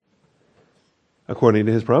According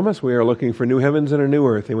to his promise, we are looking for new heavens and a new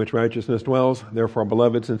earth in which righteousness dwells. Therefore,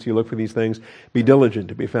 beloved, since you look for these things, be diligent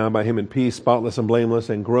to be found by him in peace, spotless and blameless,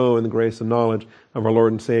 and grow in the grace and knowledge of our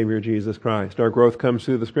Lord and Savior, Jesus Christ. Our growth comes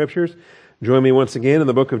through the Scriptures. Join me once again in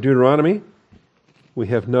the book of Deuteronomy. We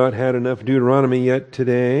have not had enough Deuteronomy yet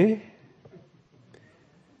today.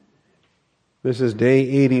 This is day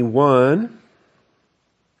 81.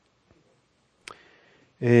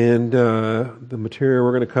 And the material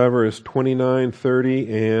we're going to cover is 29,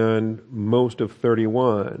 30, and most of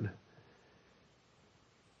 31.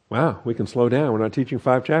 Wow, we can slow down. We're not teaching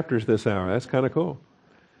 5 chapters this hour. That's kind of cool.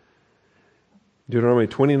 Deuteronomy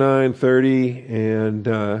 29, 30, and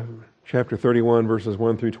chapter 31, verses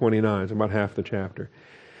 1 through 29. It's about half the chapter.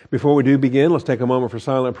 Before we do begin, let's take a moment for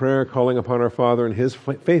silent prayer, calling upon our Father in His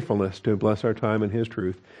faithfulness to bless our time in His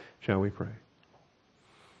truth. Shall we pray?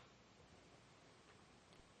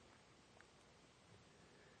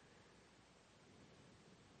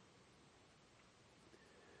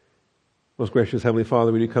 Most gracious Heavenly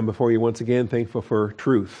Father, we do come before you once again, thankful for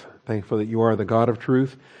truth, thankful that you are the God of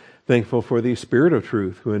truth, thankful for the Spirit of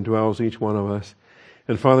truth who indwells each one of us.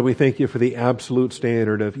 And Father, we thank you for the absolute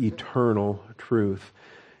standard of eternal truth.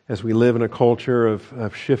 As we live in a culture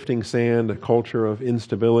of shifting sand, a culture of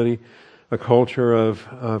instability, a culture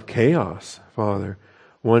of chaos, Father,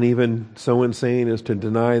 one even so insane as to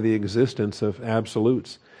deny the existence of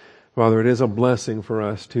absolutes. Father, it is a blessing for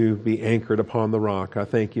us to be anchored upon the rock. I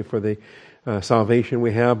thank you for the salvation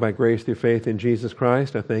we have by grace through faith in Jesus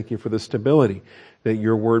Christ. I thank you for the stability that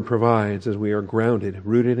your word provides as we are grounded,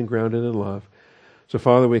 rooted and grounded in love. So,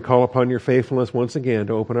 Father, we call upon your faithfulness once again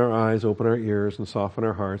to open our eyes, open our ears, and soften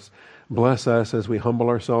our hearts. Bless us as we humble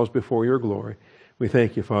ourselves before your glory. We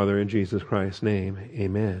thank you, Father, in Jesus Christ's name.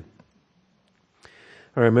 Amen.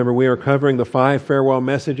 All right, remember, we are covering the 5 farewell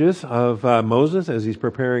messages of Moses as he's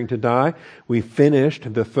preparing to die. We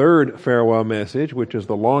finished the 3rd farewell message, which is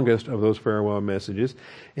the longest of those farewell messages.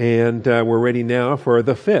 And we're ready now for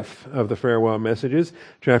the 5th of the farewell messages,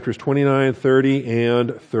 chapters 29, 30,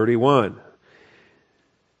 and 31.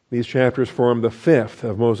 These chapters form the 5th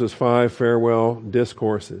of Moses' 5 farewell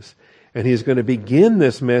discourses. And he's going to begin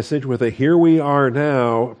this message with a here we are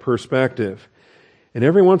now perspective. And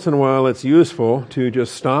every once in a while it's useful to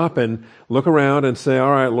just stop and look around and say,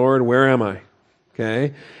 all right, Lord, where am I?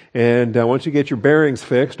 Okay? And once you get your bearings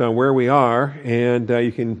fixed on where we are, and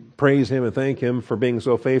you can praise Him and thank Him for being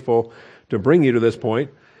so faithful to bring you to this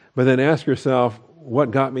point, but then ask yourself,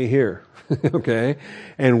 what got me here? Okay?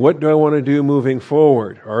 And what do I want to do moving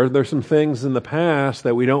forward? Are there some things in the past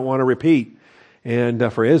that we don't want to repeat?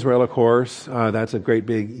 And for Israel, of course, that's a great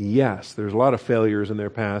big yes. There's a lot of failures in their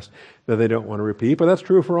past that they don't want to repeat, but that's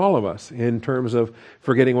true for all of us in terms of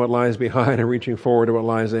forgetting what lies behind and reaching forward to what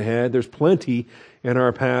lies ahead. There's plenty in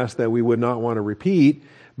our past that we would not want to repeat,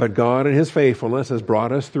 but God in His faithfulness has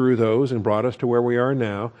brought us through those and brought us to where we are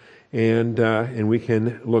now, and we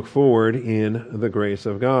can look forward in the grace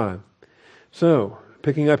of God. So,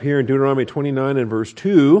 picking up here in Deuteronomy 29 and verse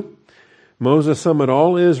 2, Moses summoned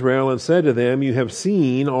all Israel and said to them, you have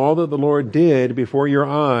seen all that the Lord did before your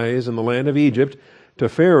eyes in the land of Egypt to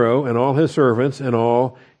Pharaoh and all his servants and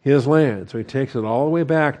all his land. So he takes it all the way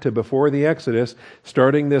back to before the Exodus,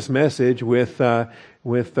 starting this message with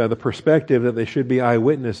the perspective that they should be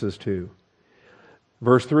eyewitnesses to.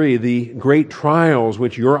 Verse 3, the great trials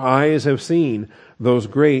which your eyes have seen, those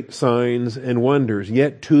great signs and wonders.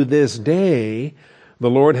 Yet to this day the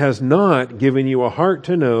Lord has not given you a heart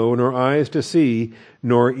to know, nor eyes to see,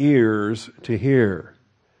 nor ears to hear.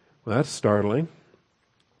 Well, that's startling.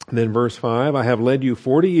 And then verse 5, I have led you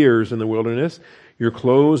 40 years in the wilderness. Your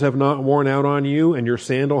clothes have not worn out on you, and your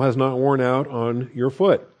sandal has not worn out on your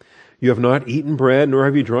foot. You have not eaten bread, nor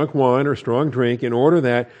have you drunk wine or strong drink, in order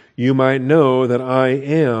that you might know that I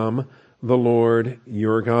am the Lord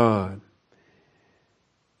your God.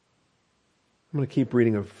 I'm going to keep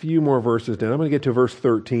reading a few more verses down. I'm going to get to verse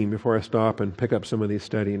 13 before I stop and pick up some of these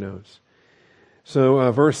study notes. So,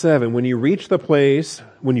 verse 7, when you reached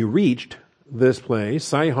this place,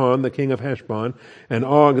 Sihon, the king of Heshbon, and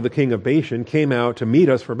Og, the king of Bashan, came out to meet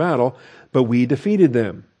us for battle, but we defeated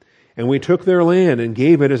them. And we took their land and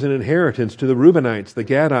gave it as an inheritance to the Reubenites, the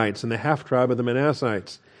Gadites, and the half-tribe of the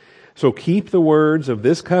Manassites. So keep the words of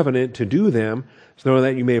this covenant to do them, so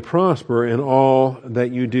that you may prosper in all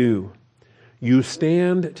that you do. You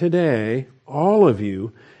stand today, all of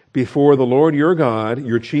you, before the Lord your God,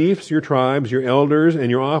 your chiefs, your tribes, your elders,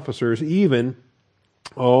 and your officers, even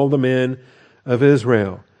all the men of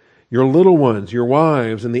Israel. Your little ones, your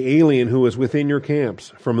wives, and the alien who is within your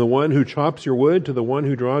camps, from the one who chops your wood to the one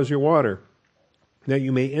who draws your water, that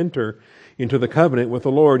you may enter into the covenant with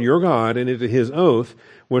the Lord your God and into his oath,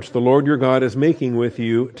 which the Lord your God is making with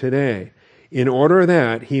you today, in order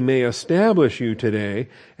that he may establish you today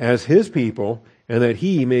as his people, and that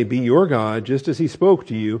he may be your God, just as he spoke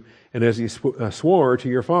to you, and as he swore to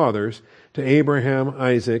your fathers, to Abraham,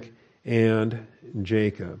 Isaac, and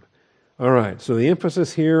Jacob. All right, so the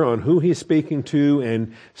emphasis here on who he's speaking to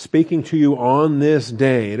and speaking to you on this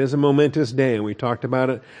day. It is a momentous day, and we talked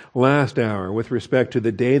about it last hour with respect to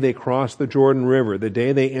the day they cross the Jordan River, the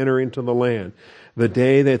day they enter into the land, the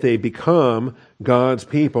day that they become God's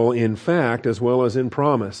people in fact as well as in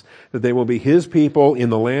promise, that they will be his people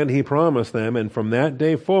in the land he promised them, and from that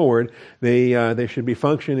day forward they should be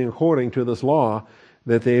functioning according to this law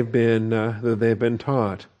that they've been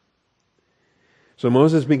taught. So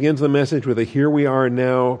Moses begins the message with a here we are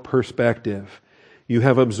now perspective. You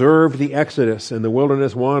have observed the Exodus and the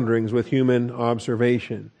wilderness wanderings with human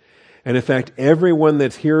observation. And in fact, everyone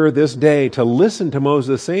that's here this day to listen to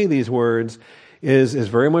Moses say these words is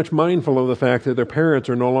very much mindful of the fact that their parents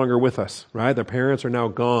are no longer with us, right? Their parents are now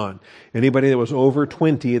gone. Anybody that was over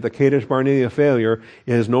 20 at the Kadesh Barnea failure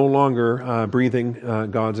is no longer breathing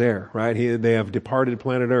God's air, right? They have departed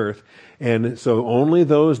planet Earth. And so only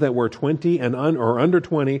those that were 20 and or under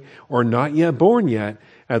 20 or not yet born yet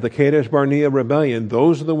at the Kadesh Barnea rebellion,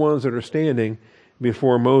 those are the ones that are standing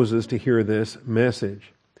before Moses to hear this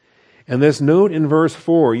message. And this note in verse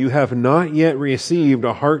 4, you have not yet received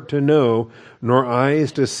a heart to know, nor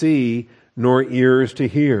eyes to see, nor ears to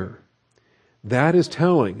hear. That is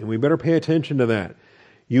telling, and we better pay attention to that.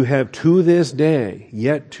 You have to this day,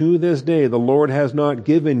 yet to this day, the Lord has not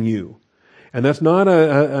given you. And that's not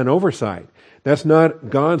an oversight. That's not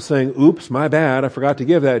God saying, oops, my bad, I forgot to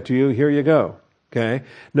give that to you, here you go. Okay?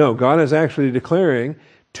 No, God is actually declaring,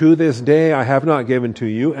 to this day I have not given to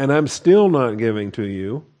you, and I'm still not giving to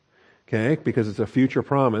you. Okay, because it's a future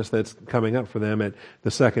promise that's coming up for them at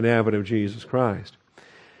the second advent of Jesus Christ.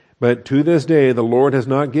 But to this day, the Lord has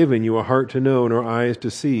not given you a heart to know, nor eyes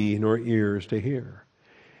to see, nor ears to hear.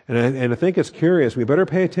 And I think it's curious. We better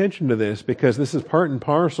pay attention to this because this is part and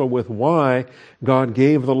parcel with why God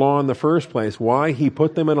gave the law in the first place, why he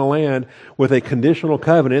put them in a land with a conditional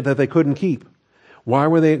covenant that they couldn't keep. Why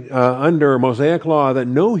were they under Mosaic law that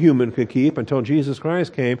no human could keep until Jesus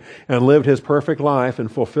Christ came and lived his perfect life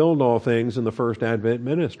and fulfilled all things in the first Advent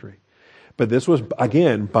ministry? But this was,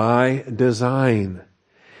 again, by design.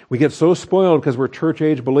 We get so spoiled because we're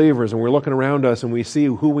church-age believers and we're looking around us and we see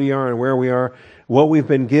who we are and where we are, what we've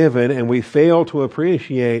been given, and we fail to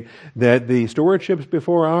appreciate that the stewardships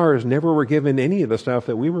before ours never were given any of the stuff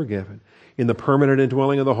that we were given. In the permanent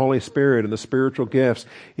indwelling of the Holy Spirit, in the spiritual gifts,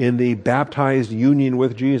 in the baptized union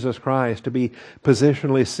with Jesus Christ, to be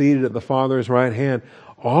positionally seated at the Father's right hand.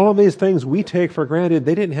 All of these things we take for granted,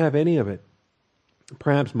 they didn't have any of it.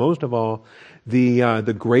 Perhaps most of all,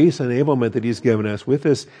 the grace enablement that he's given us with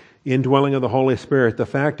this indwelling of the Holy Spirit. The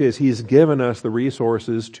fact is, he's given us the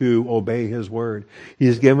resources to obey his word.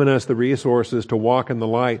 He's given us the resources to walk in the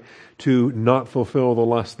light, to not fulfill the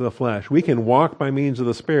lust of the flesh. We can walk by means of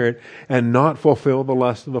the Spirit and not fulfill the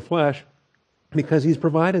lust of the flesh because he's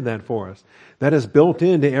provided that for us. That is built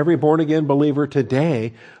into every born-again believer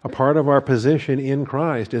today. A part of our position in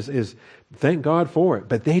Christ is thank God for it.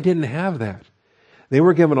 But they didn't have that. They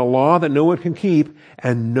were given a law that no one can keep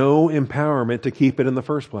and no empowerment to keep it in the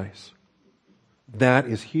first place. That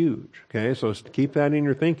is huge. Okay, so keep that in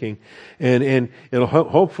your thinking, and it'll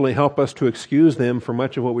hopefully help us to excuse them for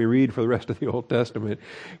much of what we read for the rest of the Old Testament,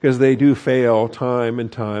 because they do fail time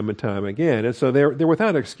and time and time again. And so they're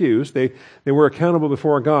without excuse. They were accountable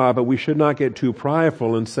before God, but we should not get too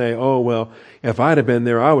prideful and say, "Oh well, if I'd have been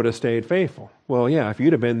there, I would have stayed faithful." Well, yeah, if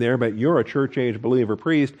you'd have been there, but you're a church-age believer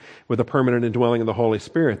priest with a permanent indwelling of the Holy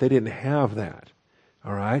Spirit. They didn't have that.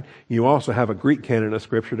 All right? You also have a Greek canon of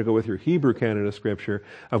Scripture to go with your Hebrew canon of Scripture,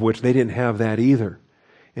 of which they didn't have that either.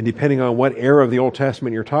 And depending on what era of the Old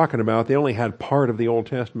Testament you're talking about, they only had part of the Old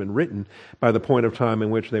Testament written by the point of time in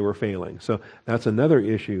which they were failing. So that's another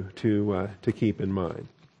issue to keep in mind.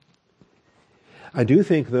 I do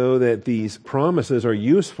think, though, that these promises are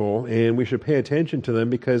useful, and we should pay attention to them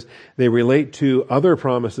because they relate to other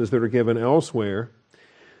promises that are given elsewhere.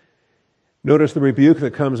 Notice the rebuke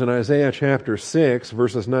that comes in Isaiah chapter 6,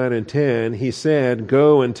 verses 9 and 10. He said,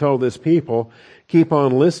 "Go and tell this people, keep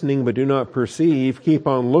on listening but do not perceive, keep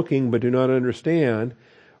on looking but do not understand.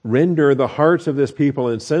 Render the hearts of this people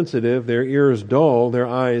insensitive, their ears dull, their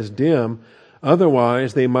eyes dim.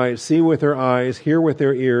 Otherwise they might see with their eyes, hear with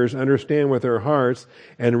their ears, understand with their hearts,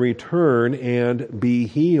 and return and be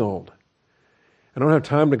healed." I don't have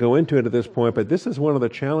time to go into it at this point, but this is one of the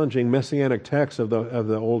challenging messianic texts of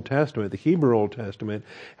the Old Testament. The Hebrew Old Testament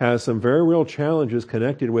has some very real challenges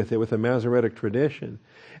connected with it, with the Masoretic tradition.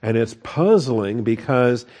 And it's puzzling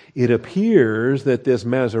because it appears that this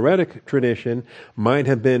Masoretic tradition might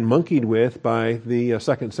have been monkeyed with by the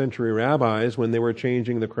second century rabbis when they were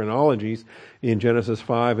changing the chronologies in Genesis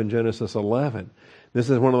 5 and Genesis 11. This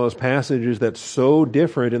is one of those passages that's so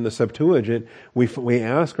different in the Septuagint, we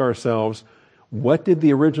ask ourselves, what did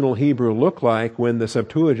the original Hebrew look like when the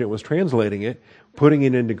Septuagint was translating it, putting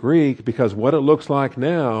it into Greek? Because what it looks like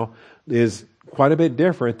now is quite a bit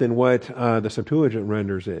different than what the Septuagint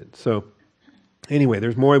renders it. So anyway,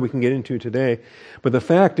 there's more we can get into today. But the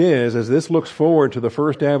fact is, as this looks forward to the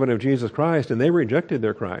first advent of Jesus Christ, and they rejected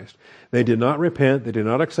their Christ. They did not repent. They did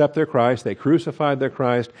not accept their Christ. They crucified their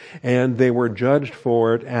Christ, and they were judged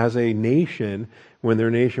for it as a nation when their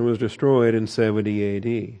nation was destroyed in 70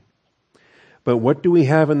 A.D. But what do we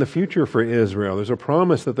have in the future for Israel? There's a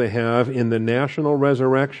promise that they have in the national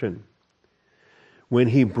resurrection. When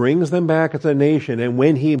He brings them back as a nation, and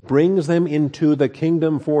when He brings them into the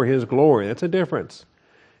kingdom for His glory. That's a difference.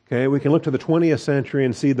 Okay, we can look to the 20th century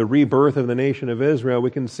and see the rebirth of the nation of Israel.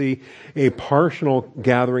 We can see a partial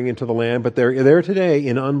gathering into the land, but they're there today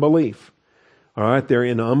in unbelief. All right, they're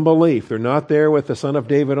in unbelief. They're not there with the Son of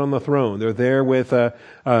David on the throne. They're there with a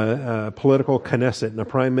political Knesset and a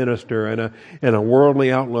prime minister and a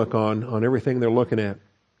worldly outlook on everything they're looking at.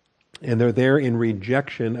 And they're there in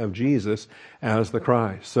rejection of Jesus as the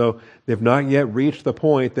Christ. So they've not yet reached the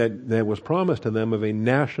point that was promised to them of a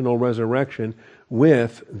national resurrection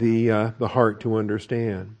with the heart to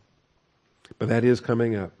understand. But that is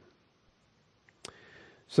coming up.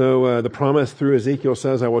 So the promise through Ezekiel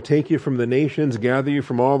says, I will take you from the nations, gather you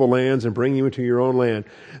from all the lands, and bring you into your own land.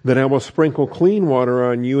 Then I will sprinkle clean water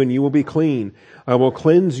on you, and you will be clean. I will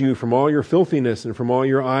cleanse you from all your filthiness and from all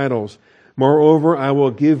your idols. Moreover, I will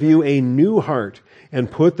give you a new heart, and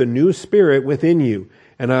put the new spirit within you.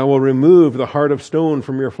 And I will remove the heart of stone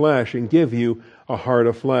from your flesh, and give you a heart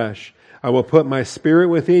of flesh. I will put my spirit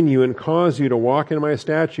within you, and cause you to walk in my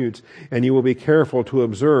statutes, and you will be careful to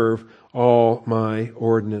observe all my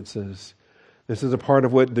ordinances. This is a part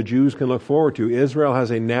of what the Jews can look forward to. Israel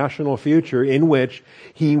has a national future in which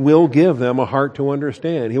He will give them a heart to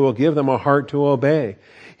understand. He will give them a heart to obey.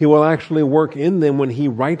 He will actually work in them when He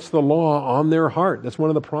writes the law on their heart. That's one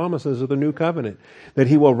of the promises of the new covenant, that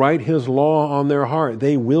He will write His law on their heart.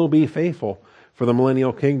 They will be faithful for the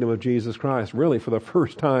millennial kingdom of Jesus Christ, really for the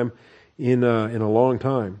first time in a long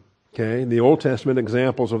time. Okay, the Old Testament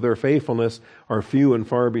examples of their faithfulness are few and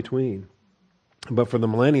far between. But for the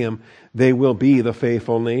millennium, they will be the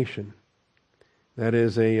faithful nation. That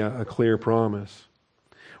is a clear promise.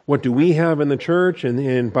 What do we have in the church?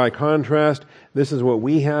 And by contrast, this is what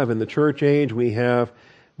we have in the church age. We have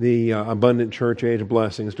the abundant church age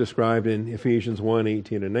blessings described in Ephesians 1,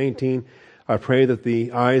 18 and 19. I pray that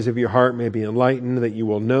the eyes of your heart may be enlightened, that you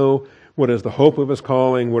will know what is the hope of His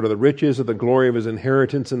calling, what are the riches of the glory of His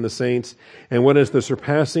inheritance in the saints, and what is the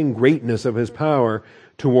surpassing greatness of His power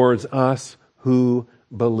towards us who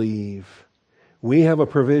believe. We have a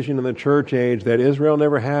provision in the church age that Israel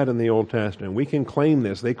never had in the Old Testament. We can claim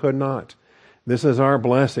this. They could not. This is our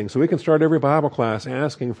blessing. So we can start every Bible class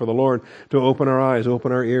asking for the Lord to open our eyes,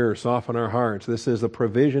 open our ears, soften our hearts. This is the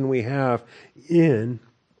provision we have in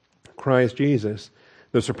Christ Jesus,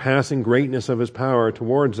 the surpassing greatness of His power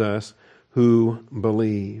towards us who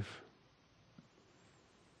believe.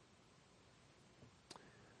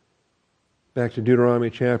 Back to Deuteronomy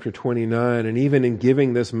chapter 29, and even in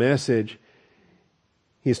giving this message,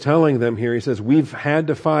 He's telling them here, He says, we've had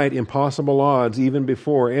to fight impossible odds even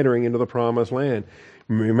before entering into the promised land.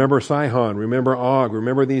 Remember Sihon, remember Og,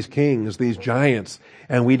 remember these kings, these giants,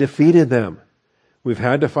 and we defeated them. We've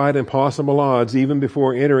had to fight impossible odds even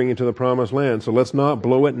before entering into the promised land, so let's not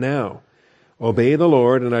blow it now. Obey the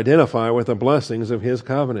Lord and identify with the blessings of His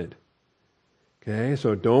covenant. Okay,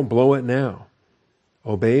 so don't blow it now.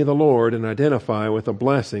 Obey the Lord and identify with the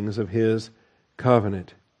blessings of His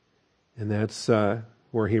covenant. And that's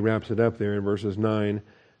where he wraps it up there in verses 9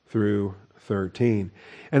 through 13.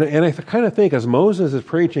 And I kind of think as Moses is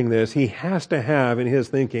preaching this, he has to have in his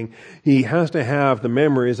thinking, he has to have the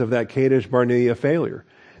memories of that Kadesh Barnea failure.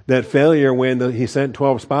 That failure when he sent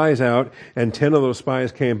 12 spies out and 10 of those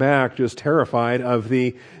spies came back just terrified of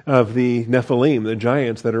the Nephilim, the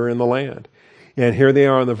giants that are in the land. And here they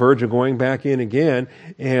are on the verge of going back in again,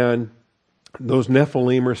 and those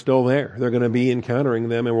Nephilim are still there. They're going to be encountering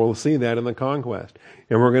them, and we'll see that in the conquest.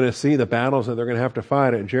 And we're going to see the battles that they're going to have to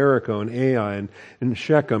fight at Jericho and Ai and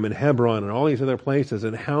Shechem and Hebron and all these other places,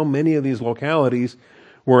 and how many of these localities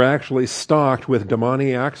were actually stocked with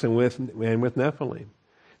demoniacs and with Nephilim.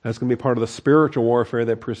 That's going to be part of the spiritual warfare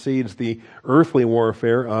that precedes the earthly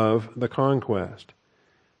warfare of the conquest.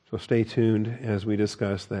 So stay tuned as we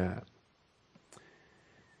discuss that.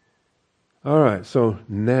 All right, so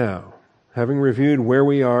now, having reviewed where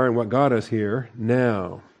we are and what got us here,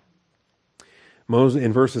 now, Moses,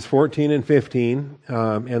 in verses 14 and 15,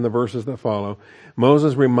 and the verses that follow,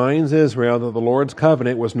 Moses reminds Israel that the Lord's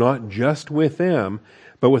covenant was not just with them,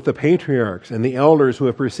 but with the patriarchs and the elders who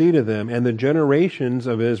have preceded them and the generations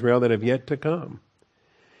of Israel that have yet to come.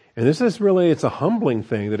 And this is really, it's a humbling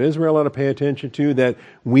thing that Israel ought to pay attention to, that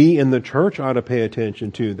we in the church ought to pay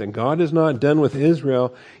attention to, that God is not done with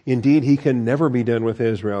Israel. Indeed, He can never be done with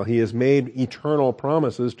Israel. He has made eternal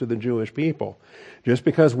promises to the Jewish people. Just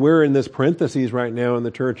because we're in this parentheses right now in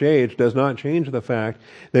the church age does not change the fact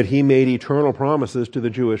that He made eternal promises to the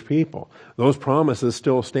Jewish people. Those promises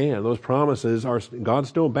still stand. Those promises are, God's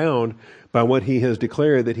still bound by what He has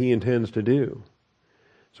declared that He intends to do.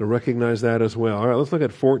 So recognize that as well. All right, let's look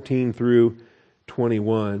at 14 through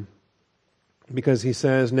 21. Because he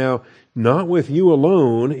says, "Now, not with you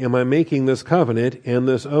alone am I making this covenant and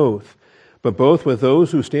this oath, but both with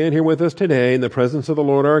those who stand here with us today in the presence of the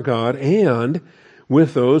Lord our God, and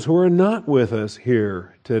with those who are not with us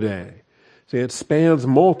here today." See, it spans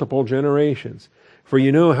multiple generations. "For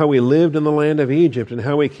you know how we lived in the land of Egypt, and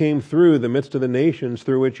how we came through the midst of the nations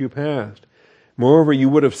through which you passed. Moreover, you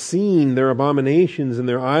would have seen their abominations and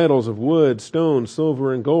their idols of wood, stone,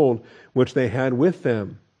 silver, and gold, which they had with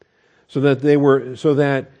them, so that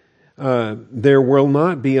there will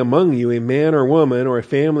not be among you a man or woman or a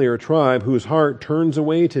family or tribe whose heart turns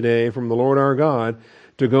away today from the Lord our God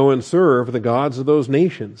to go and serve the gods of those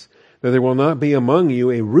nations. That there will not be among you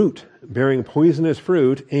a root bearing poisonous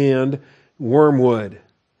fruit and wormwood."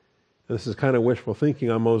 This is kind of wishful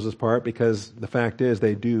thinking on Moses' part, because the fact is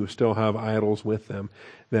they do still have idols with them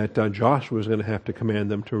that Joshua is going to have to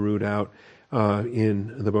command them to root out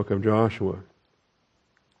in the book of Joshua.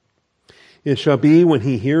 "It shall be when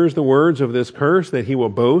he hears the words of this curse that he will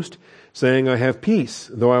boast, saying, I have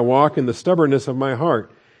peace, though I walk in the stubbornness of my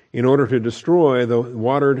heart, in order to destroy the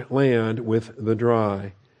watered land with the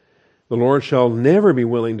dry. The Lord shall never be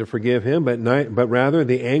willing to forgive him, but rather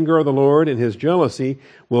the anger of the Lord and His jealousy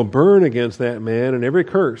will burn against that man, and every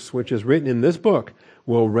curse which is written in this book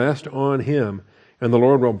will rest on him, and the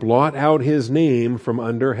Lord will blot out his name from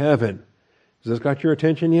under heaven." Has this got your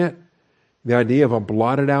attention yet? The idea of a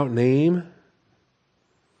blotted out name?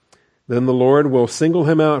 "Then the Lord will single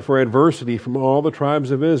him out for adversity from all the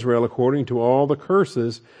tribes of Israel, according to all the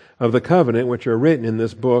curses of the covenant which are written in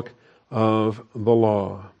this book of the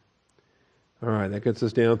law." All right, that gets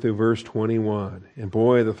us down through verse 21. And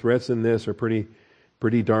boy, the threats in this are pretty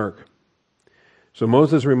dark. So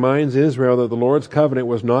Moses reminds Israel that the Lord's covenant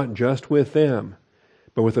was not just with them,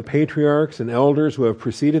 but with the patriarchs and elders who have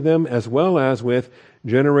preceded them, as well as with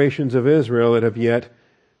generations of Israel that have yet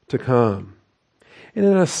to come. And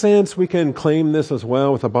in a sense, we can claim this as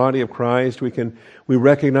well with the body of Christ. We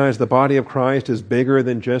recognize the body of Christ is bigger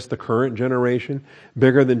than just the current generation,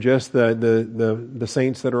 bigger than just the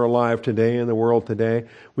saints that are alive today in the world today.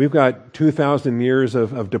 We've got 2,000 years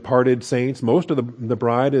of departed saints. Most of the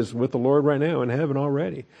bride is with the Lord right now in heaven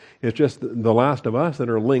already. It's just the last of us that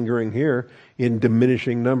are lingering here in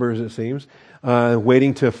diminishing numbers, it seems,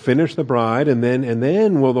 waiting to finish the bride, and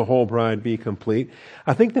then will the whole bride be complete.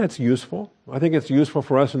 I think that's useful. I think it's useful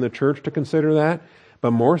for us in the church to consider that,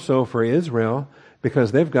 but more so for Israel,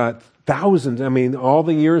 because they've got thousands, all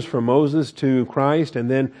the years from Moses to Christ,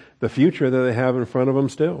 and then the future that they have in front of them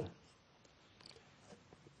still.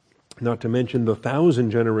 Not to mention the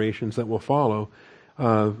 1,000 generations that will follow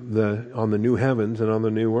on the new heavens and on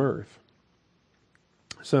the new earth.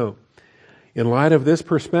 So, in light of this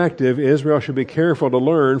perspective, Israel should be careful to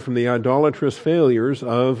learn from the idolatrous failures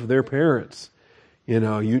of their parents.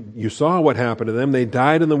 You saw what happened to them. They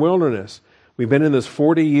died in the wilderness. We've been in this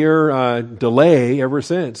 40-year delay ever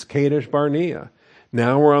since Kadesh Barnea.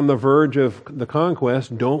 Now we're on the verge of the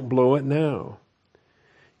conquest. Don't blow it now.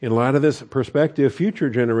 In light of this perspective, future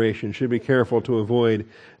generations should be careful to avoid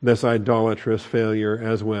this idolatrous failure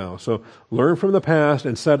as well. So learn from the past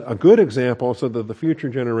and set a good example so that the future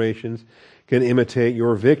generations can imitate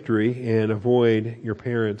your victory and avoid your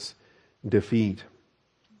parents' defeat.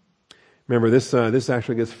 Remember, this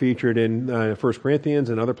actually gets featured in 1 Corinthians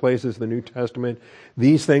and other places in the New Testament.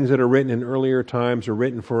 These things that are written in earlier times are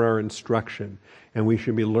written for our instruction, and we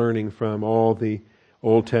should be learning from all the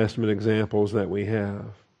Old Testament examples that we have.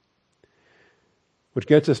 Which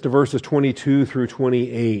gets us to verses 22 through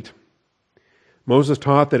 28. Moses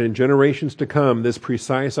taught that in generations to come, this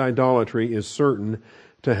precise idolatry is certain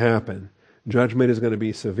to happen. Judgment is going to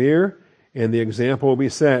be severe, and the example will be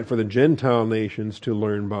set for the Gentile nations to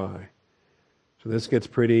learn by. So this gets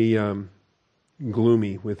pretty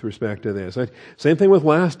gloomy with respect to this. Same thing with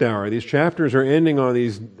last hour. These chapters are ending on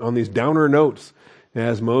these downer notes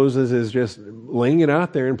as Moses is just laying it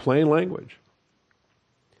out there in plain language.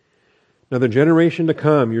 Now the generation to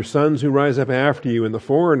come, your sons who rise up after you, and the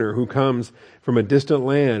foreigner who comes from a distant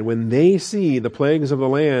land, when they see the plagues of the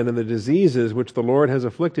land and the diseases which the Lord has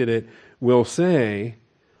afflicted it, will say,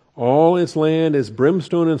 all its land is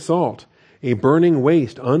brimstone and salt, a burning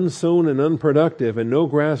waste, unsown and unproductive, and no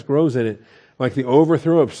grass grows in it, like the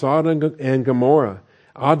overthrow of Sodom and Gomorrah,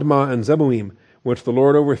 Admah and Zeboim, which the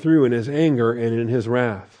Lord overthrew in his anger and in his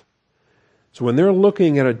wrath. So when they're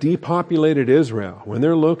looking at a depopulated Israel, when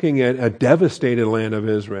they're looking at a devastated land of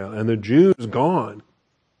Israel, and the Jews gone,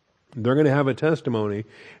 they're going to have a testimony,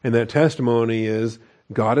 and that testimony is,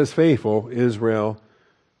 God is faithful, Israel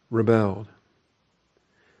rebelled.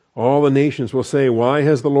 All the nations will say, why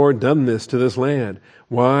has the Lord done this to this land?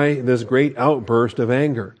 Why this great outburst of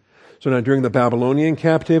anger? So now during the Babylonian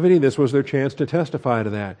captivity, this was their chance to testify to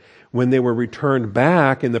that. When they were returned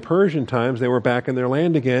back in the Persian times, they were back in their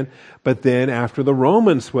land again. But then after the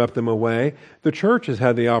Romans swept them away, the church has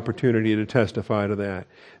had the opportunity to testify to that.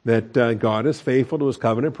 That God is faithful to his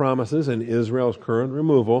covenant promises, and Israel's current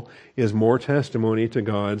removal is more testimony to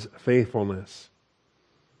God's faithfulness.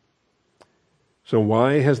 So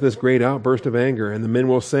why has this great outburst of anger? And the men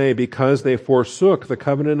will say, because they forsook the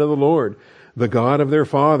covenant of the Lord, the God of their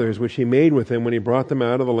fathers, which he made with them when he brought them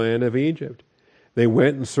out of the land of Egypt. They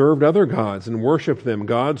went and served other gods and worshipped them,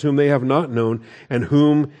 gods whom they have not known and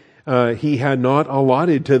whom he had not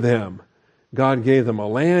allotted to them. God gave them a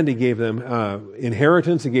land, he gave them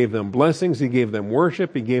inheritance, he gave them blessings, he gave them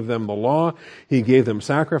worship, he gave them the law, he gave them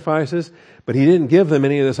sacrifices, but he didn't give them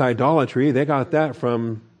any of this idolatry. They got that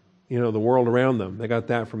from the world around them. They got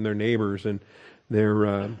that from their neighbors and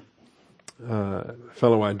their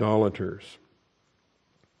fellow idolaters.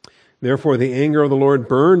 Therefore the anger of the Lord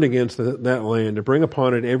burned against that land to bring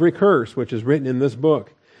upon it every curse which is written in this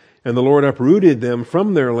book. And the Lord uprooted them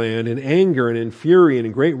from their land in anger and in fury and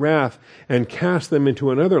in great wrath, and cast them into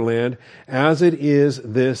another land, as it is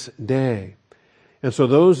this day. And so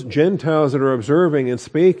those Gentiles that are observing and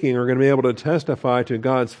speaking are going to be able to testify to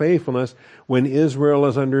God's faithfulness when Israel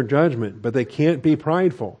is under judgment. But they can't be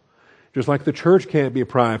prideful. Just like the church can't be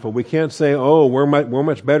prideful. We can't say, oh, we're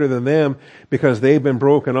much better than them because they've been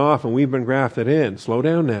broken off and we've been grafted in. Slow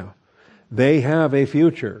down now. They have a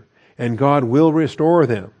future, and God will restore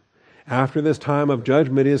them. After this time of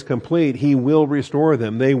judgment is complete, he will restore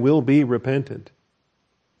them. They will be repentant.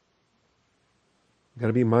 Got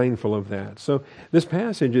to be mindful of that. So this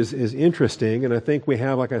passage is interesting, and I think we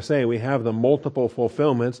have, like I say, we have the multiple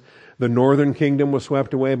fulfillments. The northern kingdom was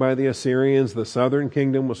swept away by the Assyrians. The southern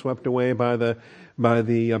kingdom was swept away by the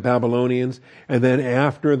Babylonians. And then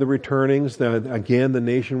after the returnings, again the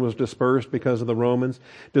nation was dispersed because of the Romans.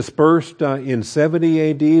 Dispersed in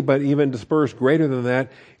 70 AD, but even dispersed greater than that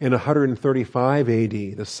in 135 AD.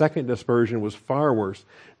 The second dispersion was far worse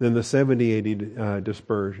than the 70 AD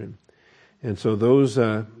dispersion. And so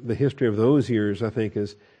the history of those years, I think,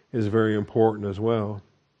 is very important as well.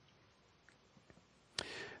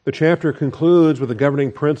 The chapter concludes with a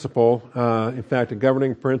governing principle, in fact, a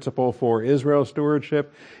governing principle for Israel's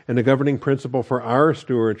stewardship and a governing principle for our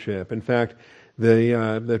stewardship. In fact,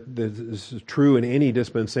 this is true in any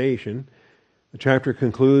dispensation. The chapter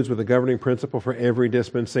concludes with a governing principle for every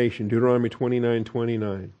dispensation, Deuteronomy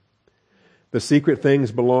 29:29. The secret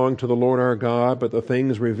things belong to the Lord our God, but the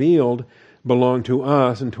things revealed belong to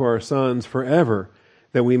us and to our sons forever,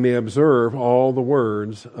 that we may observe all the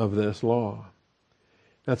words of this law.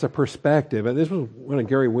 That's a perspective. And this was one of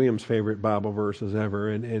Gary Williams' favorite Bible verses ever.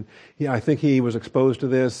 And I think he was exposed to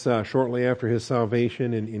this shortly after his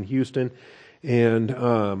salvation in Houston. And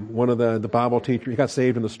one of the Bible teachers, he got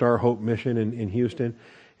saved in the Star Hope mission in Houston.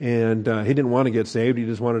 And he didn't want to get saved. He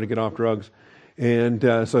just wanted to get off drugs. And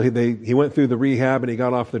so he went through the rehab and he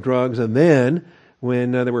got off the drugs. And then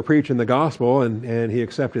when they were preaching the gospel and he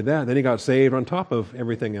accepted that, then he got saved on top of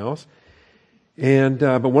everything else. And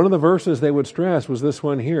but one of the verses they would stress was this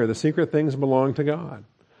one here: the secret things belong to God,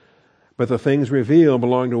 but the things revealed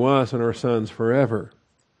belong to us and our sons forever.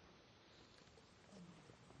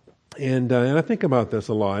 And I think about this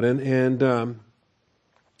a lot, and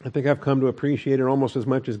I think I've come to appreciate it almost as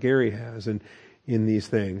much as Gary has in these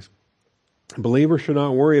things. Believers should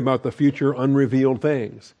not worry about the future unrevealed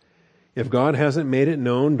things. If God hasn't made it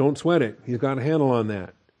known, don't sweat it. He's got a handle on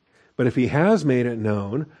that. But if he has made it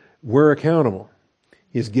known, we're accountable.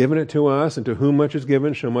 He's given it to us, and to whom much is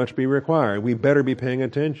given shall much be required. We better be paying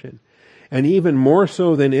attention. And even more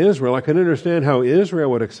so than Israel, I can understand how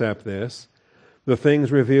Israel would accept this. The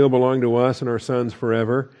things revealed belong to us and our sons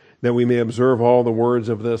forever, that we may observe all the words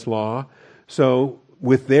of this law. So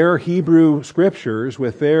with their Hebrew scriptures,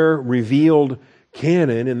 with their revealed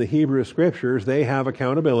canon in the Hebrew scriptures, they have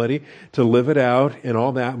accountability to live it out and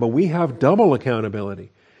all that. But we have double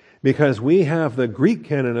accountability because we have the Greek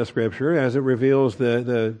canon of scripture as it reveals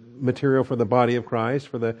the material for the body of Christ,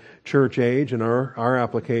 for the church age and our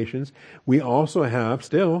applications. We also have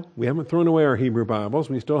we haven't thrown away our Hebrew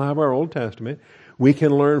Bibles. We still have our Old Testament. We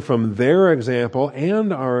can learn from their example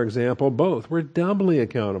and our example both. We're doubly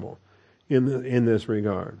accountable in this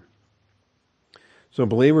regard. So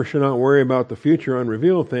believers should not worry about the future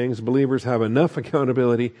unrevealed things. Believers have enough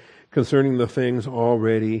accountability concerning the things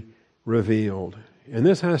already revealed. And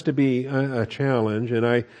this has to be a challenge, and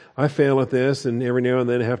I fail at this, and every now and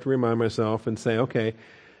then I have to remind myself and say, okay,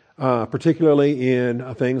 particularly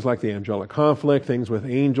in things like the angelic conflict, things with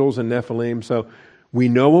angels and Nephilim. So we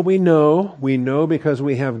know what we know. We know because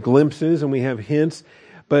we have glimpses and we have hints,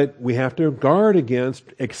 but we have to guard against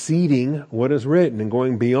exceeding what is written and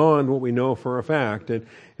going beyond what we know for a fact.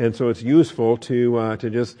 And so it's useful to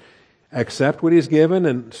just accept what He's given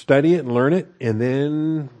and study it and learn it. And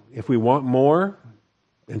then if we want more,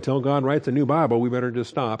 until God writes a new Bible, we better just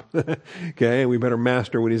stop. Okay, we better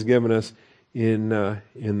master what He's given us in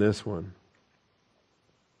this one.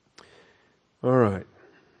 All right.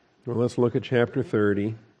 Well, let's look at chapter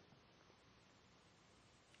 30.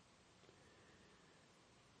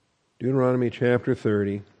 Deuteronomy chapter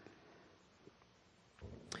 30.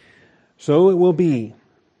 So it will be.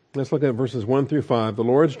 Let's look at verses 1 through 5. The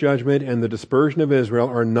Lord's judgment and the dispersion of Israel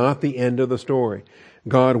are not the end of the story.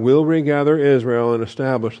 God will regather Israel and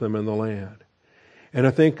establish them in the land. And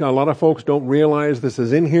I think a lot of folks don't realize this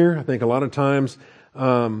is in here. I think a lot of times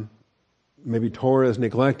maybe Torah is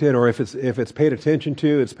neglected, or if it's paid attention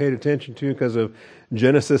to, it's paid attention to because of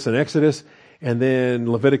Genesis and Exodus. And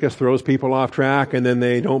then Leviticus throws people off track, and then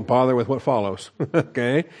they don't bother with what follows.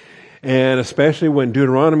 Okay? And especially when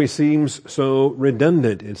Deuteronomy seems so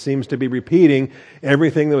redundant. It seems to be repeating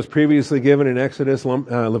everything that was previously given in Exodus,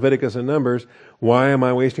 Leviticus, and Numbers. Why am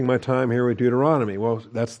I wasting my time here with Deuteronomy? Well,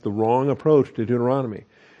 that's the wrong approach to Deuteronomy.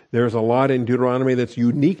 There's a lot in Deuteronomy that's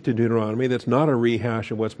unique to Deuteronomy that's not a rehash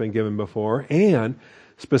of what's been given before. And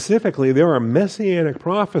specifically, there are messianic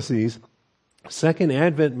prophecies, Second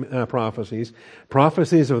Advent prophecies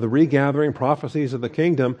of the regathering, prophecies of the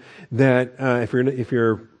kingdom that if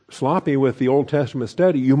you're sloppy with the Old Testament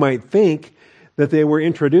study, you might think that they were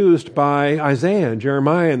introduced by Isaiah and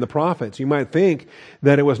Jeremiah and the prophets. You might think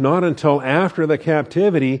that it was not until after the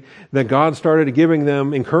captivity that God started giving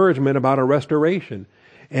them encouragement about a restoration.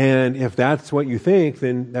 And if that's what you think,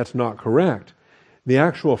 then that's not correct. The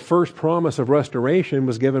actual first promise of restoration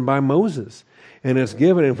was given by Moses. And it's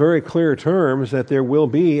given in very clear terms that there will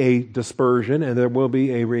be a dispersion and there will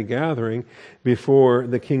be a regathering before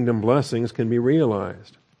the kingdom blessings can be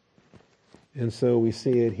realized. And so we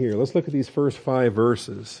see it here. Let's look at these first 5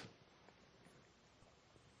 verses.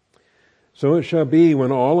 So it shall be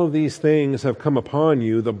when all of these things have come upon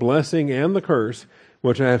you, the blessing and the curse,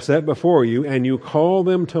 which I have set before you, and you call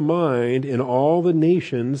them to mind in all the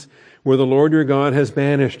nations where the Lord your God has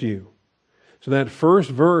banished you. So that first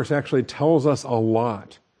verse actually tells us a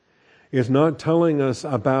lot. It's not telling us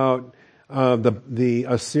about the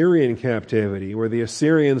Assyrian captivity, where the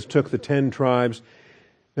Assyrians took the 10 tribes.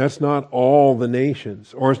 That's not all the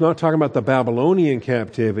nations. Or it's not talking about the Babylonian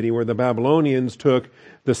captivity, where the Babylonians took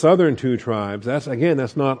the southern 2 tribes.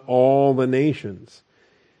 That's not all the nations.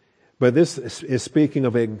 But this is speaking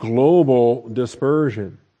of a global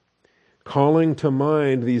dispersion, calling to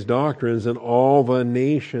mind these doctrines in all the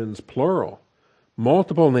nations, plural,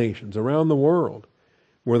 multiple nations around the world,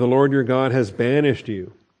 where the Lord your God has banished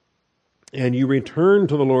you. And you return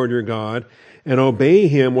to the Lord your God and obey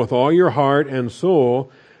Him with all your heart and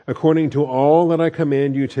soul, according to all that I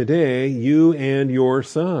command you today, you and your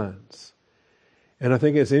sons. And I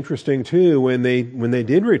think it's interesting too, when they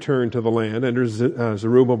did return to the land under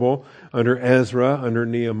Zerubbabel, under Ezra, under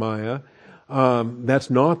Nehemiah,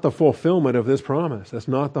 that's not the fulfillment of this promise. That's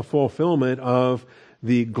not the fulfillment of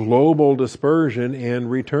the global dispersion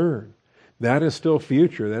and return. That is still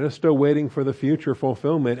future. That is still waiting for the future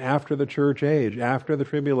fulfillment after the church age, after the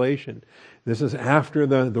tribulation. This is after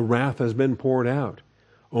the wrath has been poured out.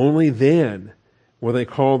 Only then will they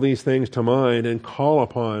call these things to mind and call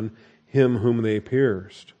upon Him whom they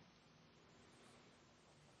pierced.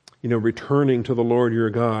 Returning to the Lord your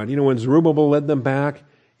God. When Zerubbabel led them back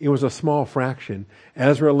it was a small fraction.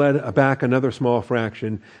 Ezra led back another small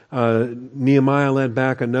fraction. Nehemiah led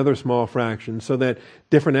back another small fraction. So that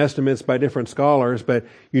different estimates by different scholars, but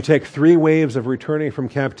you take 3 waves of returning from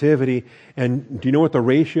captivity, and do you know what the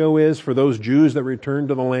ratio is for those Jews that returned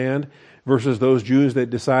to the land versus those Jews that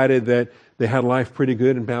decided that they had life pretty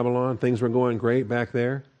good in Babylon? Things were going great back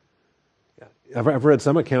there. I've read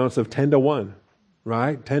some accounts of 10-1,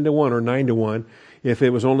 right? 10-1 or 9-1. If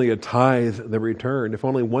it was only a tithe that returned, if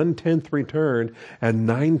only 1/10 returned and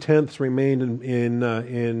 9/10 remained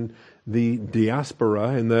in the diaspora,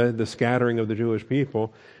 in the scattering of the Jewish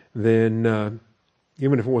people, then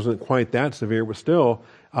even if it wasn't quite that severe, it was still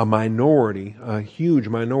a minority, a huge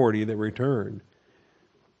minority that returned.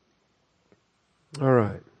 All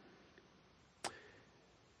right.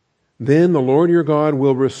 Then the Lord your God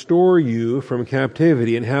will restore you from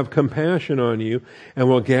captivity and have compassion on you, and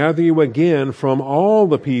will gather you again from all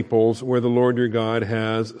the peoples where the Lord your God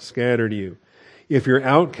has scattered you. If your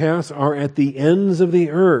outcasts are at the ends of the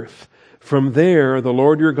earth, from there the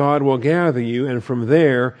Lord your God will gather you, and from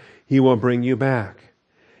there He will bring you back.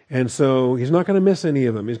 And so He's not going to miss any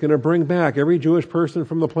of them. He's going to bring back every Jewish person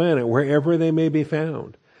from the planet, wherever they may be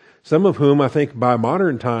found. Some of whom, I think, by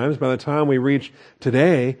modern times, by the time we reach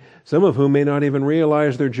today, some of whom may not even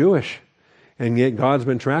realize they're Jewish. And yet God's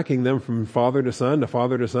been tracking them from father to son, to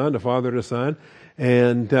father to son, to father to son.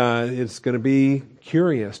 And it's going to be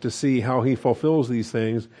curious to see how He fulfills these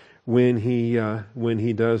things when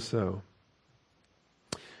He does so.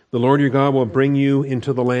 The Lord your God will bring you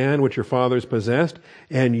into the land which your fathers possessed,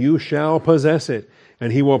 and you shall possess it.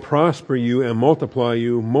 And He will prosper you and multiply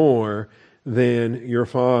you more than your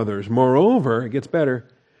fathers. Moreover, it gets better,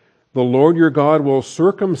 the Lord your God will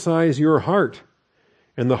circumcise your heart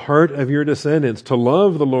and the heart of your descendants to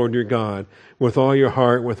love the Lord your God with all your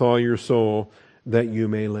heart, with all your soul, that you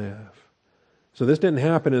may live. So this didn't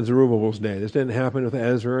happen in Zerubbabel's day. This didn't happen with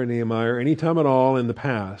Ezra and Nehemiah or any time at all in the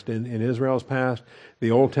past, in Israel's past, the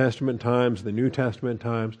Old Testament times, the New Testament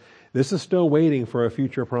times. This is still waiting for a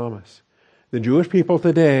future promise. The Jewish people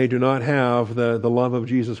today do not have the love of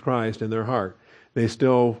Jesus Christ in their heart. They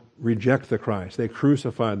still reject the Christ. They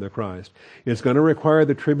crucified the Christ. It's going to require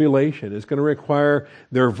the tribulation. It's going to require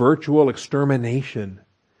their virtual extermination.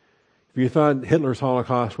 If you thought Hitler's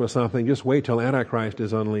Holocaust was something, just wait till Antichrist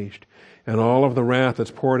is unleashed and all of the wrath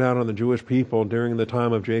that's poured out on the Jewish people during the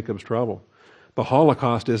time of Jacob's trouble. The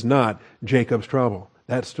Holocaust is not Jacob's trouble.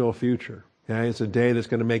 That's still future. Okay? It's a day that's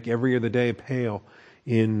going to make every other day pale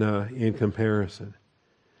in comparison.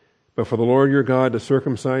 But for the Lord your God to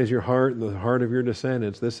circumcise your heart and the heart of your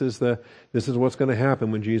descendants, this is what's going to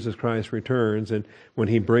happen when Jesus Christ returns and when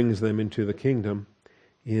He brings them into the kingdom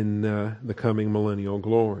in the coming millennial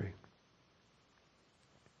glory.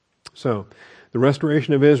 So, the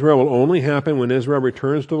restoration of Israel will only happen when Israel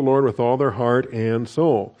returns to the Lord with all their heart and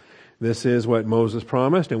soul. This is what Moses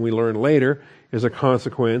promised, and we learn later is a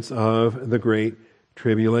consequence of the Great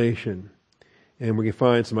Tribulation. And we can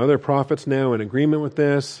find some other prophets now in agreement with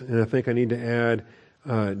this. And I think I need to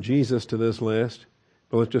add Jesus to this list.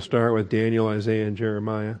 But let's just start with Daniel, Isaiah, and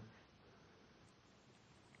Jeremiah.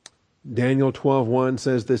 Daniel 12:1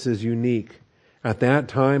 says this is unique. At that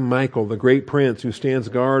time, Michael, the great prince who stands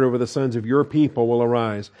guard over the sons of your people, will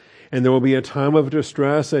arise. And there will be a time of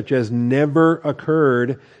distress such as never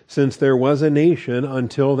occurred since there was a nation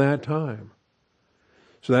until that time.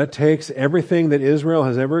 So that takes everything that Israel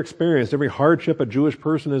has ever experienced, every hardship a Jewish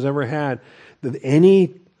person has ever had, any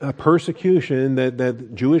persecution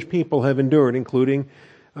that Jewish people have endured, including,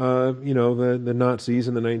 the Nazis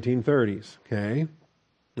in the 1930s, okay,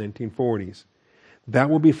 1940s. That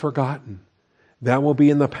will be forgotten. That will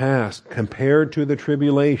be in the past. Compared to the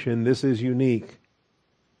tribulation, this is unique.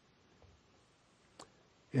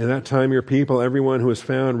 In that time, your people, everyone who is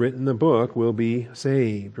found written in the book, will be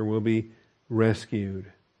saved or will be rescued.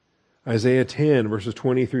 Isaiah 10, verses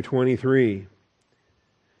 20 through 23.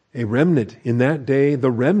 A remnant in that day,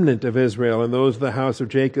 the remnant of Israel and those of the house of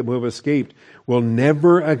Jacob who have escaped will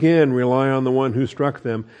never again rely on the one who struck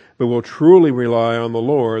them, but will truly rely on the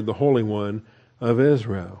Lord, the Holy One of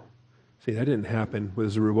Israel. See, that didn't happen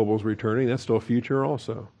with Zerubbabel's returning. That's still future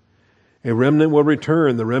also. A remnant will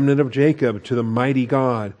return, the remnant of Jacob, to the mighty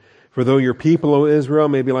God. For though your people, O Israel,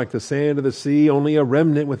 may be like the sand of the sea, only a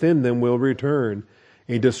remnant within them will return.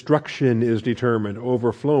 A destruction is determined,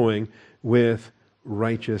 overflowing with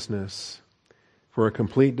righteousness. For a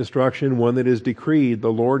complete destruction, one that is decreed,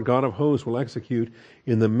 the Lord God of hosts will execute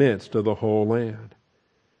in the midst of the whole land.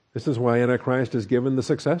 This is why Antichrist is given the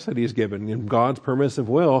success that he's given. In God's permissive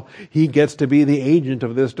will, he gets to be the agent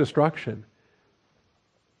of this destruction.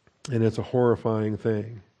 And it's a horrifying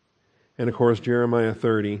thing. And of course, Jeremiah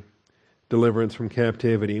 30, deliverance from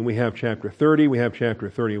captivity. And we have chapter 30, we have chapter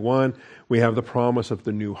 31, we have the promise of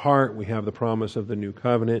the new heart, we have the promise of the new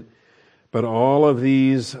covenant. But all of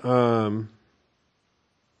these, why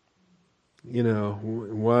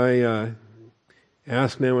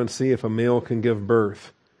ask now and see if a male can give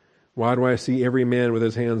birth? Why do I see every man with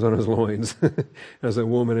his hands on his loins as a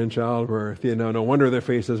woman in childbirth? No wonder their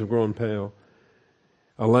faces have grown pale.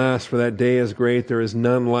 Alas, for that day is great, there is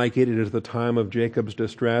none like it. It is the time of Jacob's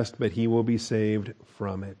distress, but he will be saved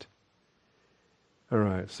from it. All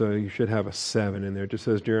right, so you should have a 7 in there. It just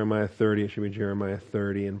says Jeremiah 30. It should be Jeremiah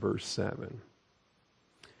 30 and verse 7.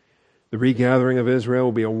 The regathering of Israel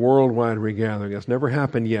will be a worldwide regathering. That's never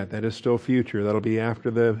happened yet. That is still future. That'll be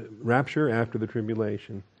after the rapture, after the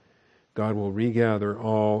tribulation. God will regather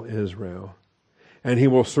all Israel. And he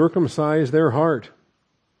will circumcise their heart.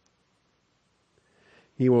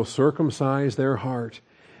 He will circumcise their heart.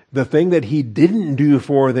 The thing that he didn't do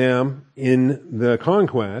for them in the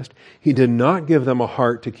conquest, he did not give them a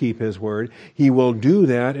heart to keep his word. He will do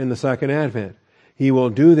that in the second advent. He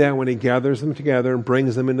will do that when he gathers them together and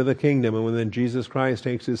brings them into the kingdom. And when then Jesus Christ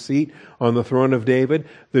takes his seat on the throne of David,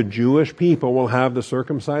 the Jewish people will have the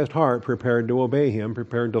circumcised heart prepared to obey him,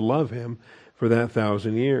 prepared to love him for that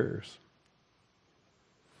 1,000 years.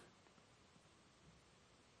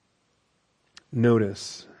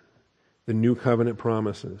 Notice the new covenant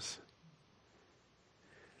promises.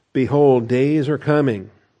 Behold, days are coming,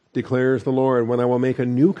 declares the Lord, when I will make a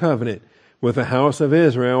new covenant with the house of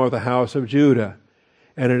Israel or the house of Judah.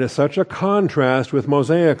 And it is such a contrast with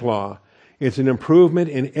Mosaic law. It's an improvement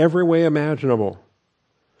in every way imaginable.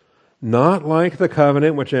 Not like the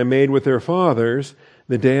covenant which I made with their fathers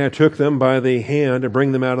the day I took them by the hand to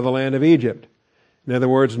bring them out of the land of Egypt. In other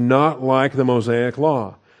words, not like the Mosaic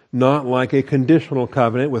law. Not like a conditional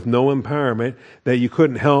covenant with no empowerment that you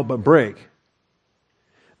couldn't help but break.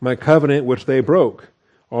 My covenant which they broke,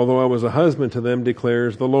 although I was a husband to them,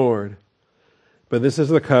 declares the Lord. But this is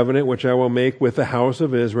the covenant which I will make with the house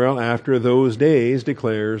of Israel after those days,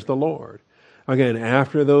 declares the Lord. Again,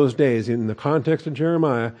 after those days, in the context of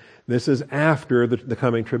Jeremiah, this is after the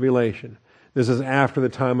coming tribulation. This is after the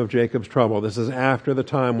time of Jacob's trouble. This is after the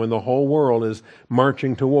time when the whole world is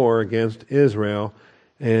marching to war against Israel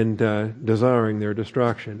and desiring their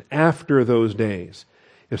destruction. After those days.